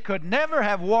place they could never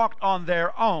have walked on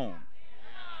their own.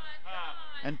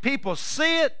 And people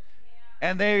see it,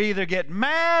 and they either get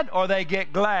mad or they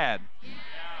get glad.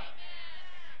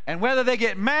 And whether they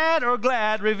get mad or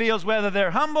glad reveals whether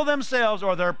they're humble themselves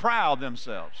or they're proud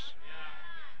themselves.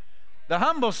 The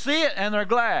humble see it and they're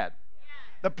glad.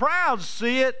 The proud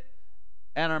see it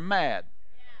and are mad.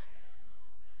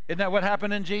 Isn't that what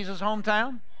happened in Jesus'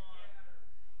 hometown?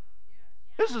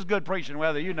 This is good preaching,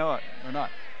 whether you know it or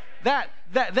not. That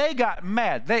they got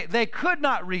mad. They could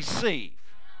not receive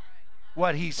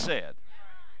what He said.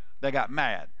 They got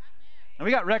mad. And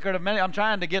we got record of many. I'm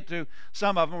trying to get to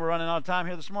some of them. We're running out of time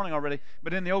here this morning already.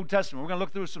 But in the Old Testament, we're going to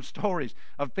look through some stories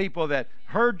of people that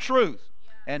heard truth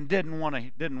and didn't want to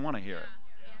hear it.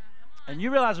 And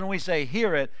you realize when we say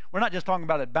hear it, we're not just talking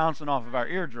about it bouncing off of our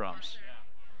eardrums.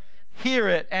 Hear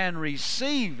it and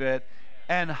receive it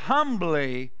and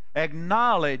humbly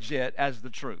acknowledge it as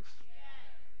the truth.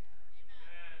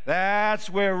 That's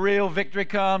where real victory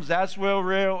comes. That's where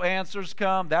real answers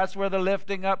come. That's where the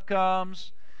lifting up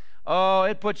comes. Oh,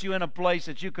 it puts you in a place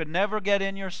that you could never get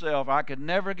in yourself. I could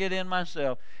never get in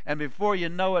myself. And before you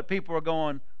know it, people are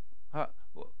going,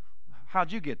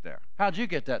 how'd you get there? How'd you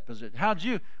get that position? How'd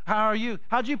you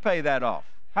pay that off?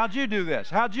 How'd you do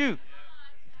this?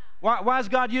 Why is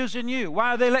God using you?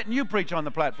 Why are they letting you preach on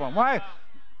the platform? Why?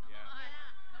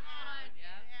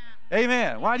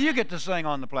 Amen. Why do you get to sing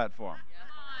on the platform?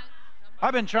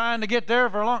 I've been trying to get there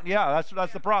for a long. Yeah,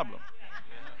 that's the problem.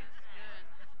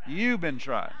 You've been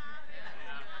trying.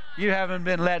 You haven't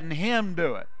been letting Him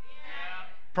do it.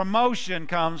 Promotion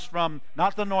comes from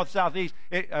not the north, south, east.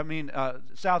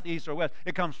 South, east, or west.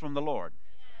 It comes from the Lord.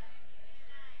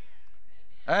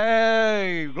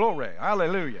 Hey, glory,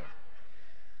 hallelujah.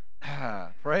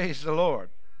 Praise the Lord.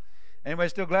 Anybody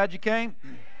still glad you came?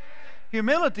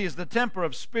 Humility is the temper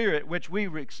of spirit which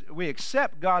we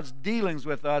accept God's dealings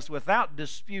with us without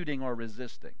disputing or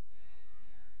resisting.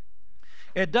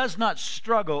 It does not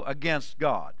struggle against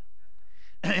God.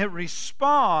 It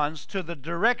responds to the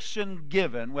direction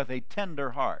given with a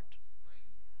tender heart.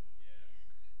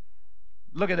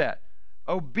 Look at that.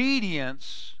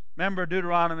 Obedience, remember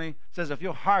Deuteronomy says if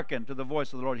you'll hearken to the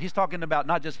voice of the Lord. He's talking about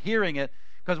not just hearing it,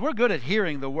 because we're good at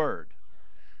hearing the word.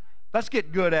 Let's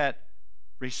get good at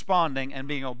responding and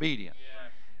being obedient.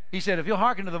 He said, if you'll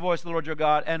hearken to the voice of the Lord your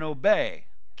God and obey,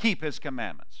 keep His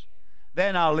commandments,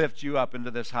 then I'll lift you up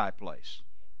into this high place.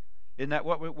 Isn't that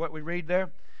what we read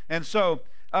there? And so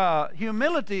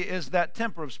humility is that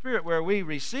temper of spirit where we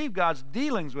receive God's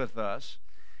dealings with us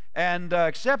and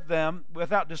accept them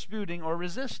without disputing or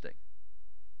resisting.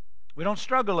 We don't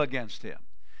struggle against Him.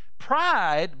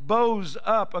 Pride bows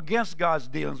up against God's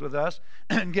dealings with us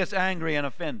and gets angry and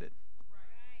offended,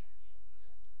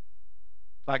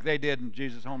 like they did in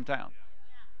Jesus' hometown.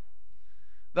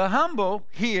 The humble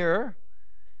hear,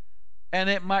 and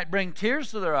it might bring tears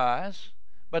to their eyes,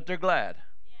 but they're glad.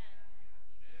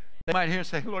 They might hear and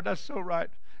say, Lord, that's so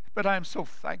right, but I am so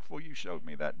thankful you showed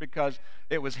me that because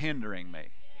it was hindering me.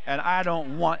 And I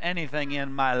don't want anything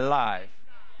in my life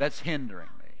that's hindering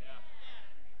me.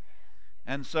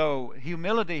 And so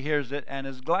humility hears it and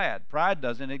is glad. Pride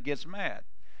doesn't, it gets mad.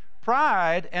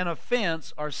 Pride and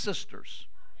offense are sisters.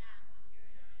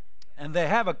 And they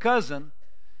have a cousin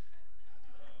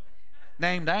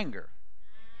named anger.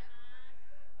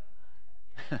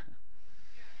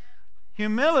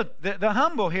 Humility, the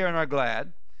humble here and are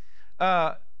glad.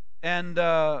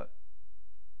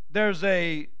 There's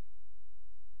a,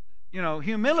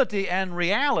 humility and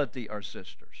reality are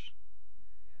sisters.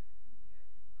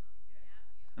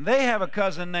 And they have a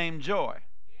cousin named joy.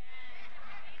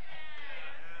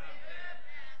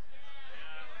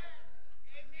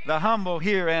 The humble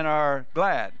hear and are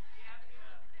glad.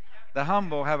 The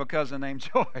humble have a cousin named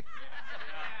Joy.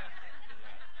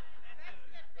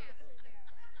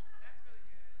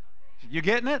 You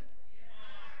getting it?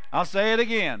 I'll say it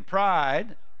again.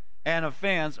 Pride and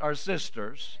offense are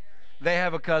sisters. They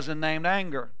have a cousin named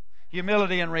anger.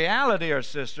 Humility and reality are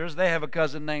sisters. They have a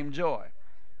cousin named joy.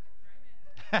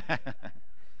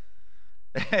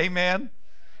 Amen.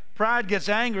 Pride gets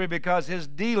angry because his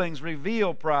dealings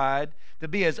reveal pride to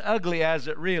be as ugly as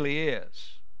it really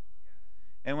is.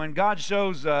 And when God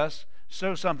shows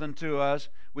something to us,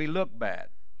 we look bad.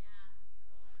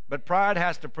 But pride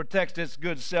has to protect its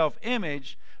good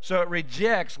self-image, so it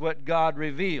rejects what God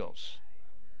reveals.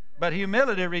 But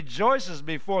humility rejoices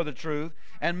before the truth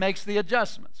and makes the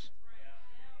adjustments.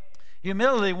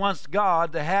 Humility wants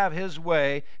God to have His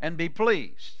way and be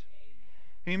pleased.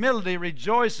 Humility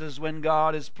rejoices when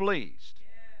God is pleased.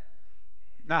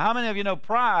 Now, how many of you know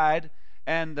pride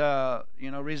and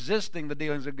resisting the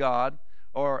dealings of God,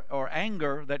 or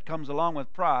anger that comes along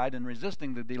with pride and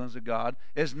resisting the dealings of God,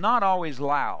 is not always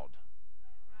loud.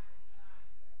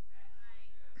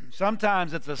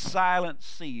 Sometimes it's a silent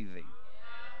seething.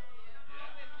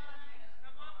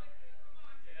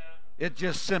 It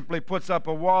just simply puts up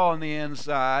a wall on the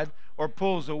inside or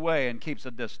pulls away and keeps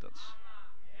a distance.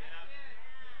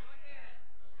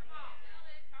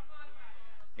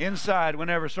 Inside,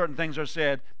 whenever certain things are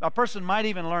said, a person might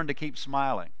even learn to keep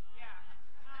smiling.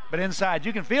 But inside,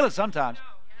 you can feel it sometimes.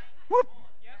 Whoop!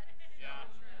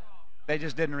 They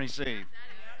just didn't receive.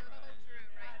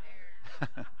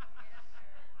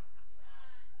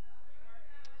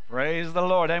 Praise the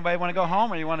Lord. Anybody want to go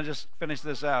home, or you want to just finish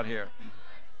this out here?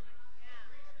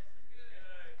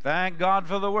 Thank God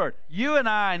for the Word. You and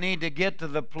I need to get to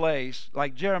the place,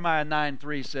 like Jeremiah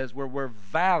 9:3 says, where we're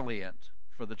valiant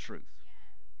for the truth.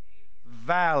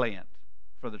 Valiant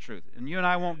for the truth. And you and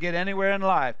I won't get anywhere in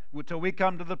life until we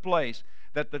come to the place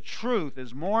that the truth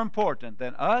is more important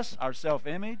than us, our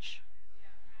self-image,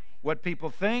 what people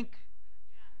think.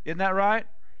 Isn't that right?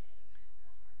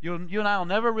 You and I will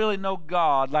never really know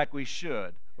God like we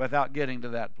should without getting to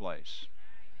that place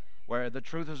where the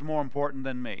truth is more important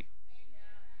than me.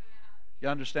 You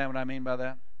understand what I mean by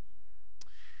that?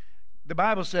 The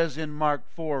Bible says in Mark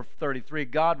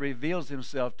 4:33, God reveals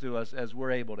Himself to us as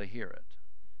we're able to hear it.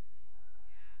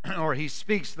 Or He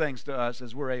speaks things to us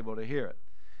as we're able to hear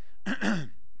it.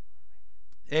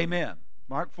 Amen.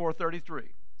 Mark 4:33.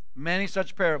 Many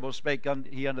such parables spake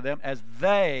He unto them as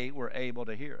they were able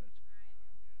to hear it.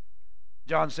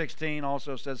 John 16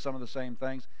 also says some of the same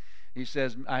things. He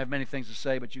says, I have many things to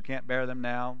say, but you can't bear them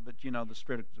now. But the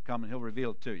Spirit will come and He'll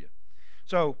reveal it to you.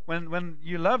 So when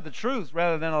you love the truth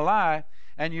rather than a lie,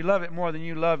 and you love it more than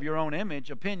you love your own image,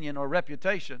 opinion, or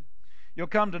reputation, you'll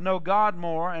come to know God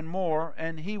more,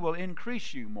 and He will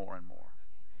increase you more and more.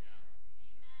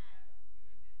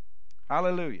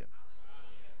 Hallelujah.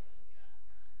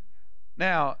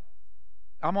 Now,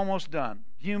 I'm almost done.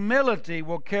 Humility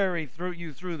will carry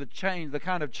you through the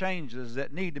kind of changes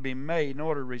that need to be made in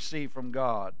order to receive from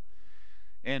God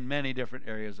in many different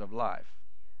areas of life.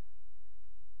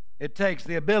 It takes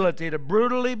the ability to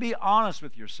brutally be honest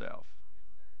with yourself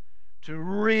to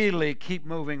really keep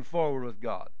moving forward with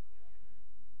God.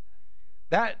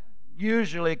 That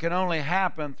usually can only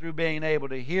happen through being able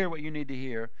to hear what you need to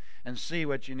hear and see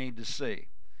what you need to see.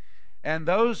 And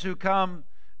those who come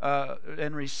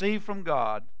and receive from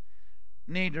God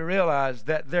need to realize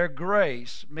that their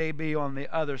grace may be on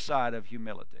the other side of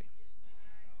humility.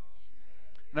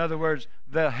 In other words,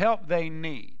 the help they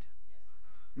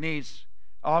needs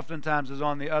oftentimes is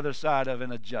on the other side of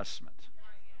an adjustment.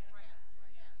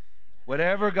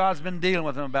 Whatever God's been dealing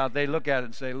with them about, they look at it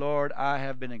and say, Lord, I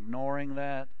have been ignoring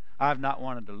that. I've not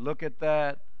wanted to look at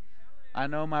that. I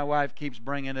know my wife keeps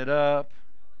bringing it up.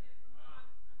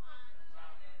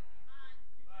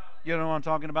 You know what I'm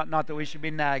talking about? Not that we should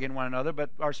be nagging one another, but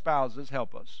our spouses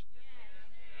help us.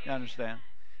 You understand?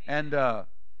 And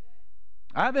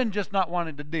I've been just not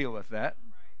wanting to deal with that.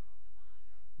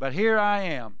 But here I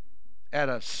am at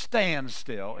a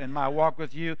standstill in my walk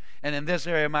with you and in this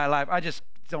area of my life. I just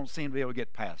don't seem to be able to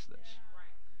get past this.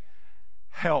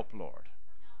 Help, Lord.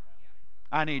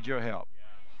 I need your help.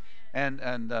 And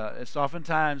it's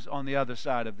oftentimes on the other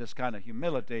side of this kind of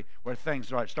humility where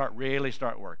things really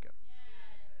start working.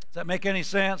 Does that make any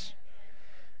sense?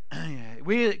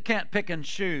 We can't pick and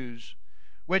choose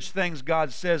which things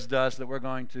God says to us that we're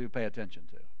going to pay attention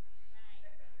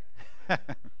to.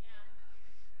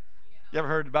 You ever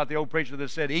heard about the old preacher that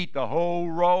said, eat the whole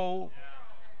roll?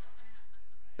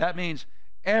 That means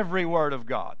every word of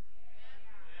God.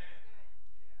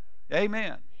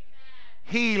 Amen.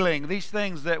 healing, these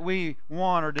things that we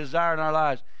want or desire in our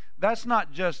lives, that's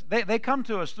not just, they come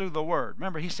to us through the Word.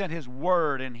 Remember, He sent His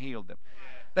Word and healed them.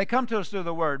 They come to us through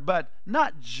the Word, but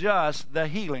not just the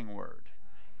healing Word.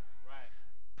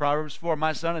 Proverbs 4,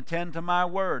 my son, attend to my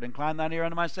word, incline thine ear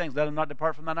unto my sayings, let them not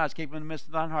depart from thine eyes, keep them in the midst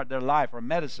of thine heart. Their life or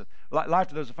medicine, life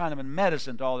to those who find them, and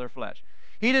medicine to all their flesh.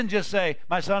 He didn't just say,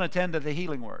 my son, attend to the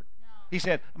healing word. He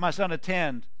said, my son,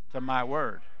 attend to my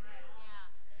word.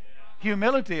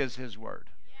 Humility is His word.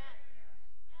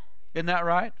 Isn't that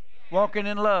right? Walking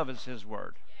in love is His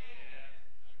word.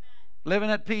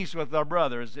 Living at peace with our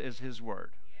brothers is His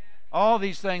word. All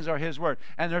these things are His word.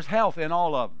 And there's health in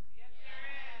all of them.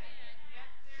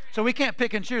 So we can't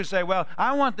pick and choose, say, well,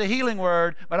 I want the healing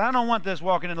word, but I don't want this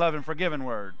walking in love and forgiving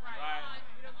word.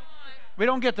 We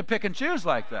don't get to pick and choose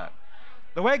like that.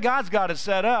 The way God's got it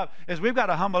set up is we've got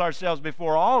to humble ourselves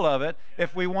before all of it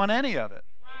if we want any of it.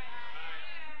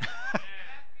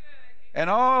 And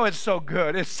oh, it's so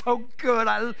good. It's so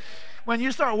good. When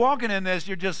you start walking in this,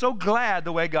 you're just so glad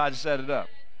the way God set it up.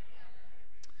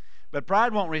 But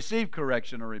pride won't receive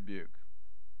correction or rebuke.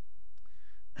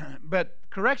 But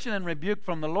correction and rebuke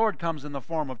from the Lord comes in the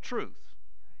form of truth.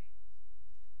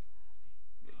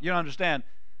 You understand,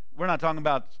 we're not talking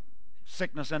about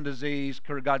sickness and disease,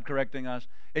 God correcting us.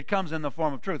 It comes in the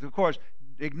form of truth. Of course,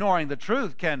 ignoring the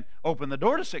truth can open the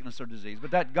door to sickness or disease,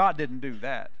 but that God didn't do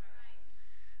that.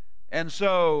 And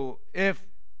so,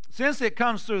 since it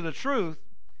comes through the truth,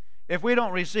 if we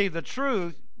don't receive the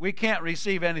truth, we can't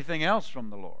receive anything else from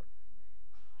the Lord.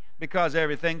 Because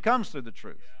everything comes through the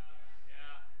truth.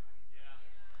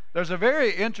 There's a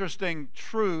very interesting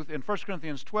truth in 1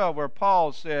 Corinthians 12 where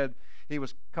Paul said he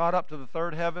was caught up to the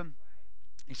third heaven.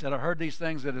 He said, I heard these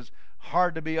things that is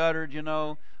hard to be uttered,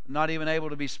 not even able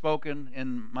to be spoken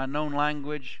in my known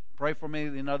language. Pray for me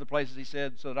in other places, he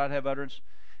said, so that I'd have utterance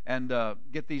and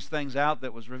get these things out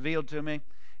that was revealed to me.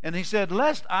 And he said,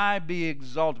 lest I be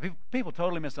exalted. People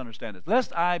totally misunderstand it.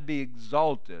 Lest I be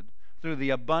exalted through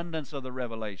the abundance of the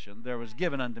revelation, there was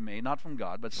given unto me, not from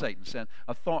God, but Satan sent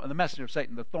the messenger of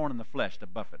Satan, the thorn in the flesh to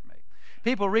buffet me.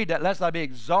 People read that, lest I be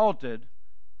exalted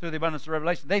through the abundance of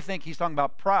revelation. They think he's talking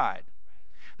about pride.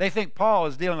 They think Paul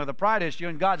is dealing with a pride issue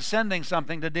and God's sending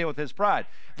something to deal with his pride.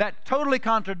 That totally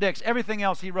contradicts everything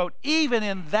else he wrote, even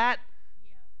in that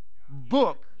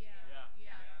book,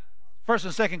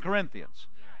 1st and 2nd Corinthians.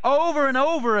 Over and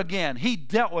over again, he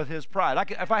dealt with his pride.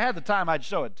 If I had the time, I'd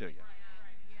show it to you.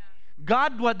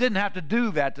 God didn't have to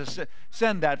do that to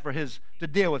send that to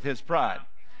deal with his pride,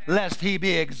 lest he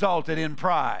be exalted in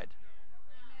pride.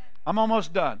 I'm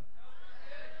almost done.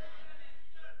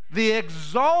 The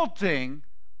exalting,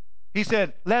 he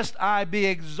said, lest I be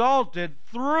exalted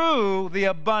through the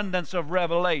abundance of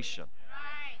revelation.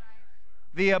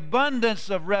 The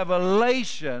abundance of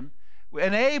revelation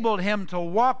enabled him to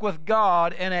walk with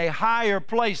God in a higher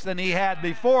place than he had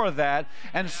before that,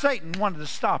 and Satan wanted to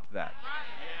stop that.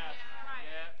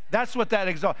 That's what that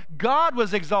exalt. God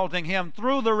was exalting him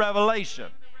through the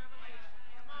revelation.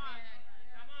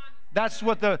 That's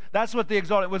what the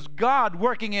exalt. It was God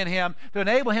working in him to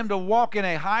enable him to walk in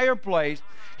a higher place.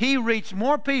 He reached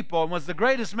more people and was the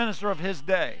greatest minister of his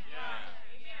day.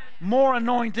 More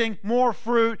anointing, more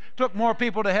fruit, took more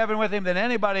people to heaven with him than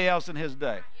anybody else in his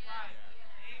day.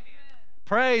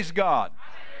 Praise God.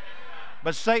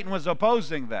 But Satan was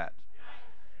opposing that.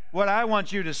 What I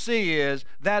want you to see is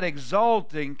that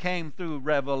exalting came through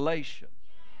revelation.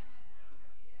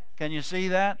 Can you see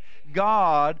that?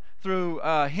 God, through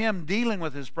him dealing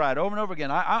with his pride over and over again.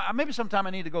 Maybe sometime I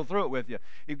need to go through it with you.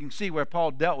 You can see where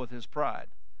Paul dealt with his pride.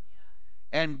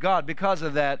 And God, because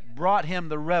of that, brought him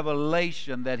the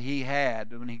revelation that he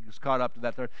had when he was caught up to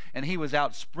that third. And he was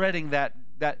out spreading that.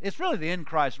 It's really the in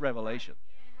Christ revelation.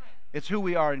 It's who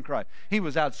we are in Christ. He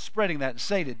was out spreading that.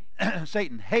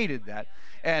 Satan hated that.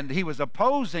 And he was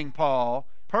opposing Paul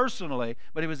personally,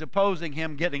 but he was opposing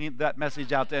him getting that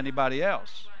message out to anybody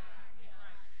else.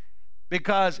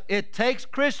 Because it takes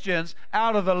Christians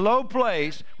out of the low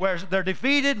place where they're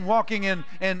defeated and walking in,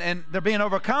 and they're being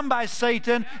overcome by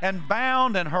Satan and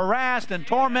bound and harassed and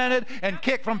tormented and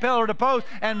kicked from pillar to post,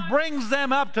 and brings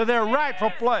them up to their rightful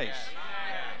place.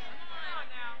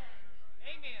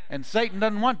 And Satan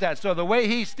doesn't want that. So the way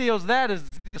he steals that is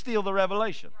to steal the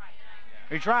revelation.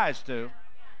 He tries to.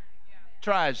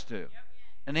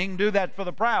 And he can do that for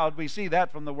the proud. We see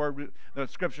that from the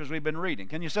scriptures we've been reading.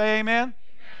 Can you say amen?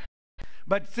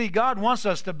 But see, God wants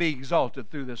us to be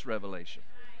exalted through this revelation.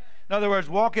 In other words,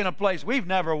 walk in a place we've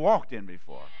never walked in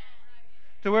before.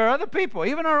 To where other people,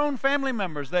 even our own family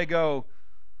members, they go,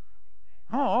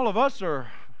 oh, all of us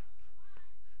are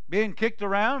being kicked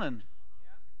around. And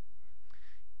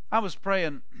I was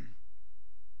praying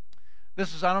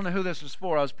I don't know who this is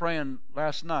for. I was praying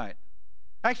last night.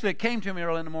 Actually, it came to me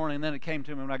early in the morning, and then it came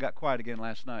to me when I got quiet again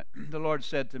last night. The Lord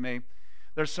said to me,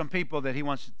 there's some people that He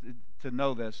wants to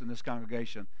know this in this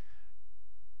congregation.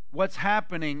 What's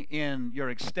happening in your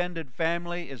extended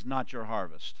family is not your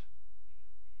harvest.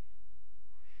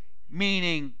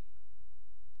 Meaning,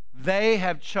 they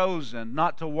have chosen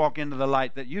not to walk into the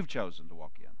light that you've chosen to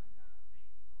walk in.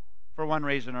 For one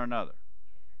reason or another.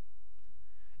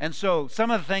 And so,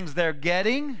 some of the things they're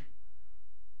getting,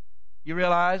 you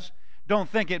realize, don't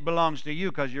think it belongs to you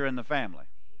because you're in the family.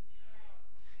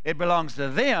 It belongs to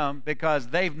them because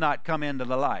they've not come into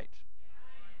the light.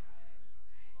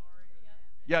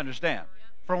 You understand?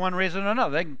 For one reason or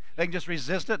another. They can just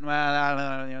resist it.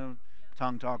 Well,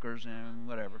 tongue talkers and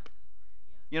whatever.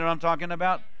 You know what I'm talking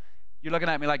about? You're looking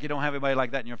at me like you don't have anybody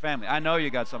like that in your family. I know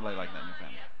you got somebody like that in your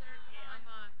family.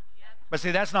 But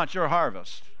see, that's not your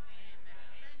harvest.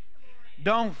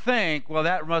 Don't think, well,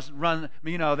 that must run,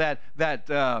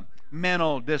 that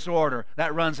mental disorder,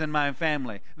 that runs in my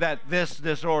family, that this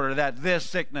disorder, that this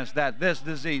sickness, that this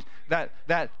disease, that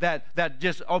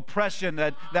just oppression,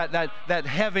 that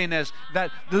heaviness, that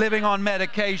living on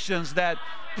medications, that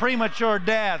premature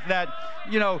death, that,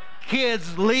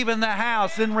 kids leaving the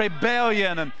house in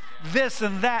rebellion, and this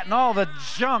and that, and all the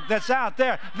junk that's out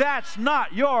there. That's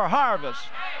not your harvest.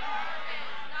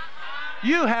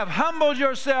 You have humbled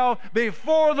yourself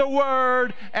before the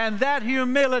Word, and that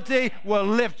humility will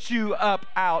lift you up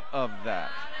out of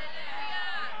that.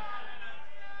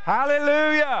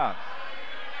 Hallelujah.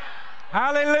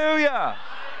 Hallelujah.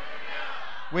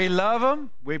 We love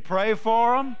them. We pray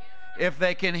for them. If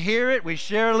they can hear it, we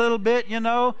share a little bit,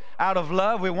 out of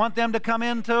love. We want them to come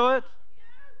into it.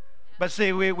 But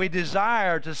see, we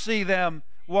desire to see them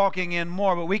walking in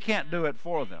more, but we can't do it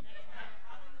for them.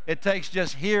 It takes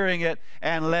just hearing it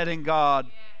and letting God,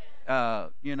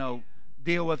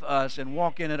 deal with us and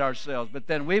walk in it ourselves. But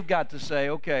then we've got to say,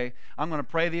 okay, I'm going to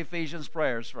pray the Ephesians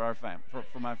prayers for our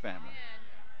for my family.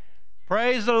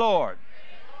 Praise the Lord.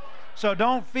 So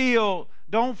don't feel,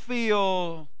 I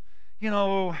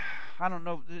don't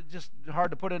know, it's just hard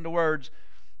to put into words.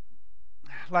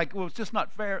 Like, well, it's just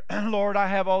not fair. Lord, I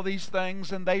have all these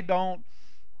things and they don't.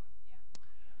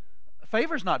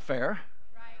 Favor's not fair.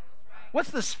 What's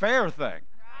this fair thing?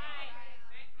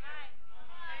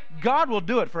 God will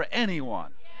do it for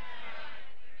anyone.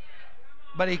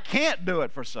 But He can't do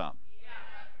it for some.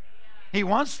 He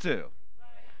wants to.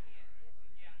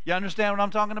 You understand what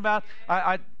I'm talking about?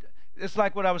 It's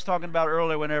like what I was talking about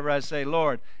earlier whenever I say,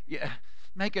 Lord,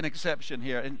 make an exception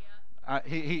here. And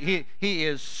He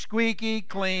is squeaky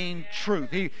clean truth.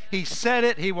 He said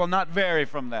it. He will not vary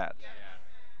from that.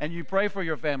 And you pray for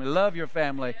your family. Love your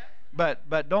family.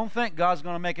 But don't think God's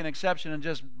going to make an exception and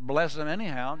just bless them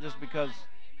anyhow, just because.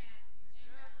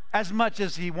 As much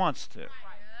as He wants to.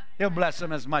 He'll bless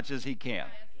them as much as He can.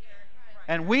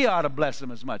 And we ought to bless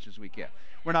them as much as we can.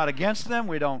 We're not against them.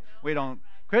 We don't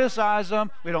criticize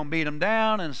them. We don't beat them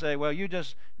down and say, well, you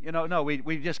just, no,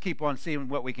 we just keep on seeing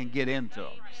what we can get into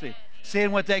them.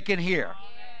 Seeing what they can hear.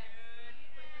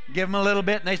 Give them a little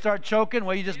bit and they start choking.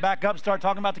 Well, you just back up and start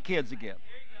talking about the kids again.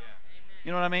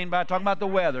 You know what I mean? By talking about the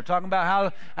weather, talking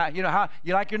about how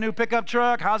you like your new pickup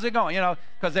truck. How's it going?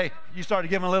 Because you started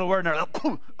giving a little word, and they're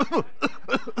like,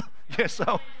 yeah.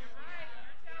 So,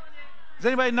 does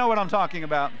anybody know what I'm talking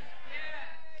about?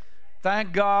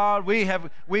 Thank God we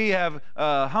have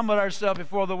humbled ourselves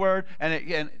before the Word,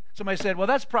 and somebody said, well,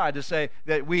 that's pride to say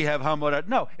that we have humbled ourselves.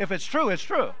 No, if it's true, it's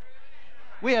true.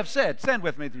 We have said, stand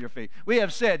with me to your feet. We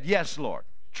have said, yes, Lord,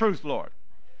 truth, Lord.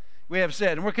 We have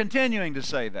said, and we're continuing to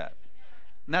say that.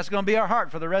 And that's going to be our heart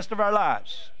for the rest of our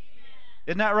lives.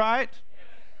 Isn't that right?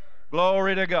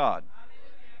 Glory to God.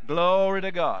 Glory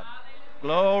to God.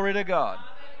 Glory to God.